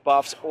BSN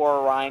Buffs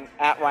or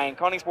at Ryan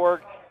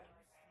Koenigsborg.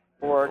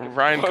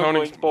 Ryan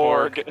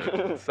Koenigsborg.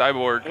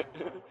 Cyborg.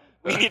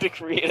 We need to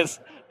create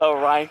a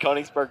Ryan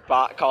Koenigsberg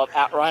bot called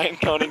at Ryan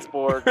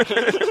Koenigsborg.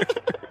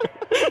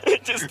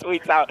 It just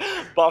tweets out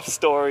Buff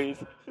stories.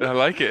 I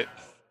like it.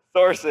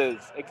 Sources: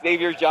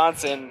 Xavier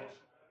Johnson.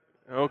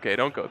 Okay,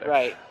 don't go there.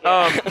 Right.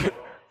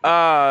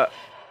 Yeah.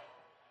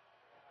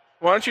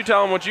 Why don't you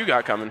tell them what you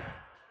got coming?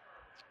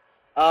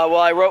 Well,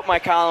 I wrote my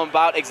column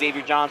about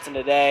Xavier Johnson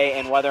today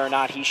and whether or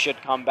not he should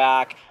come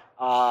back.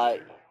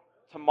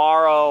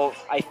 Tomorrow,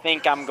 I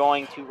think I'm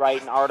going to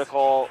write an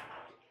article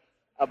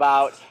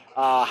about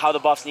how the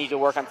Buffs need to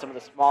work on some of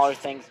the smaller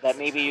things that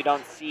maybe you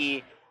don't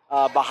see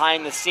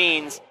behind the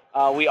scenes.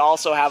 We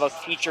also have a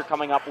feature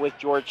coming up with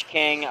George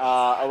King,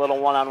 a little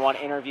one-on-one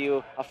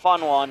interview, a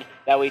fun one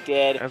that we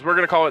did. As we're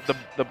going to call it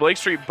the Blake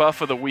Street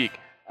Buff of the Week.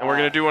 And we're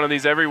going to do one of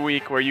these every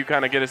week where you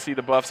kind of get to see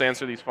the Buffs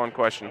answer these fun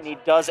questions. And he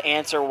does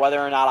answer whether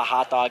or not a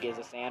hot dog is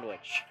a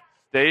sandwich.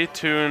 Stay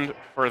tuned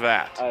for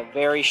that. A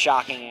very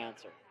shocking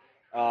answer.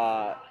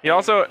 He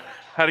also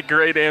had a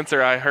great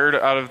answer I heard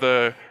out of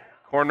the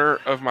corner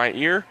of my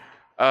ear.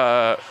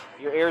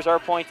 Your ears are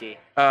pointy.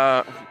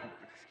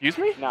 Excuse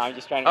me? No, I'm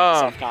just trying to get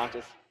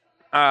self-conscious.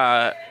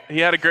 He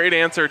had a great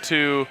answer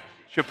to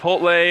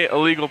Chipotle,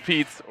 Illegal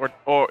Pete's, or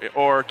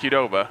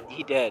Qdoba.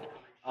 He did.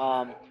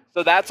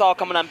 So that's all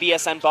coming on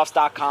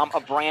bsnbuffs.com, a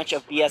branch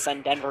of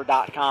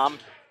bsndenver.com.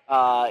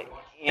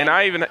 And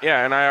I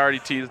already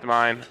teased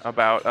mine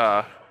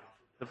about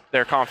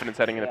their confidence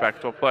heading into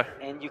Pac-12 play.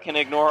 And you can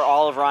ignore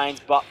all of Ryan's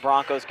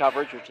Broncos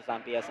coverage, which is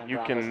on BSN. You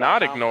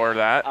cannot ignore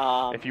that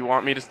if you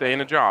want me to stay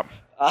in a job.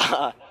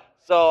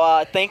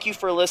 So thank you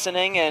for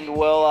listening, and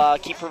we'll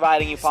keep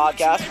providing you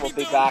podcasts. We'll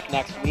be back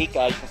next week.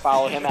 You can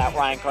follow him at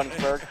Ryan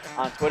Kunsberg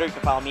on Twitter. You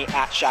can follow me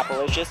at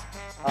Shapalicious.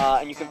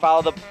 And you can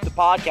follow the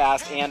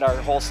podcast and our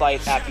whole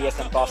site at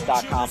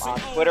bsnbuffs.com on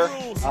Twitter.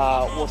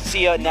 We'll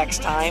see you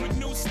next time.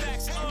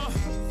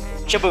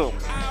 Shaboom.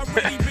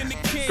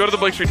 Go to the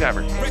Blake Street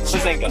Tavern.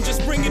 Bazinga.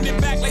 Just bringing it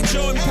back like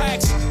Jordan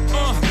Packs.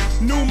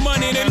 New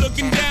money, they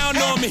looking down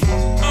on me.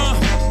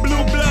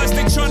 Blue bloods,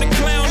 they trying to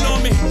clown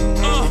on me.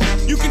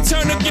 You can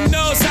turn up your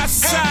nose, high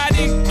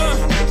society.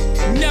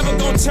 Never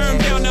gonna turn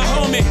down the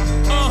homie.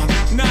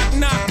 Knock,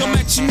 knock, I'm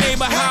at your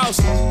neighbor house.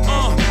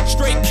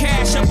 Straight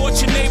cash, I bought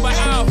your neighbor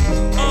out.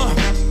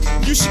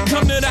 You should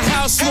come to the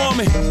house for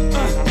me.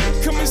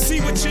 Come and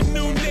see what your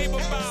new neighbor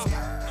about.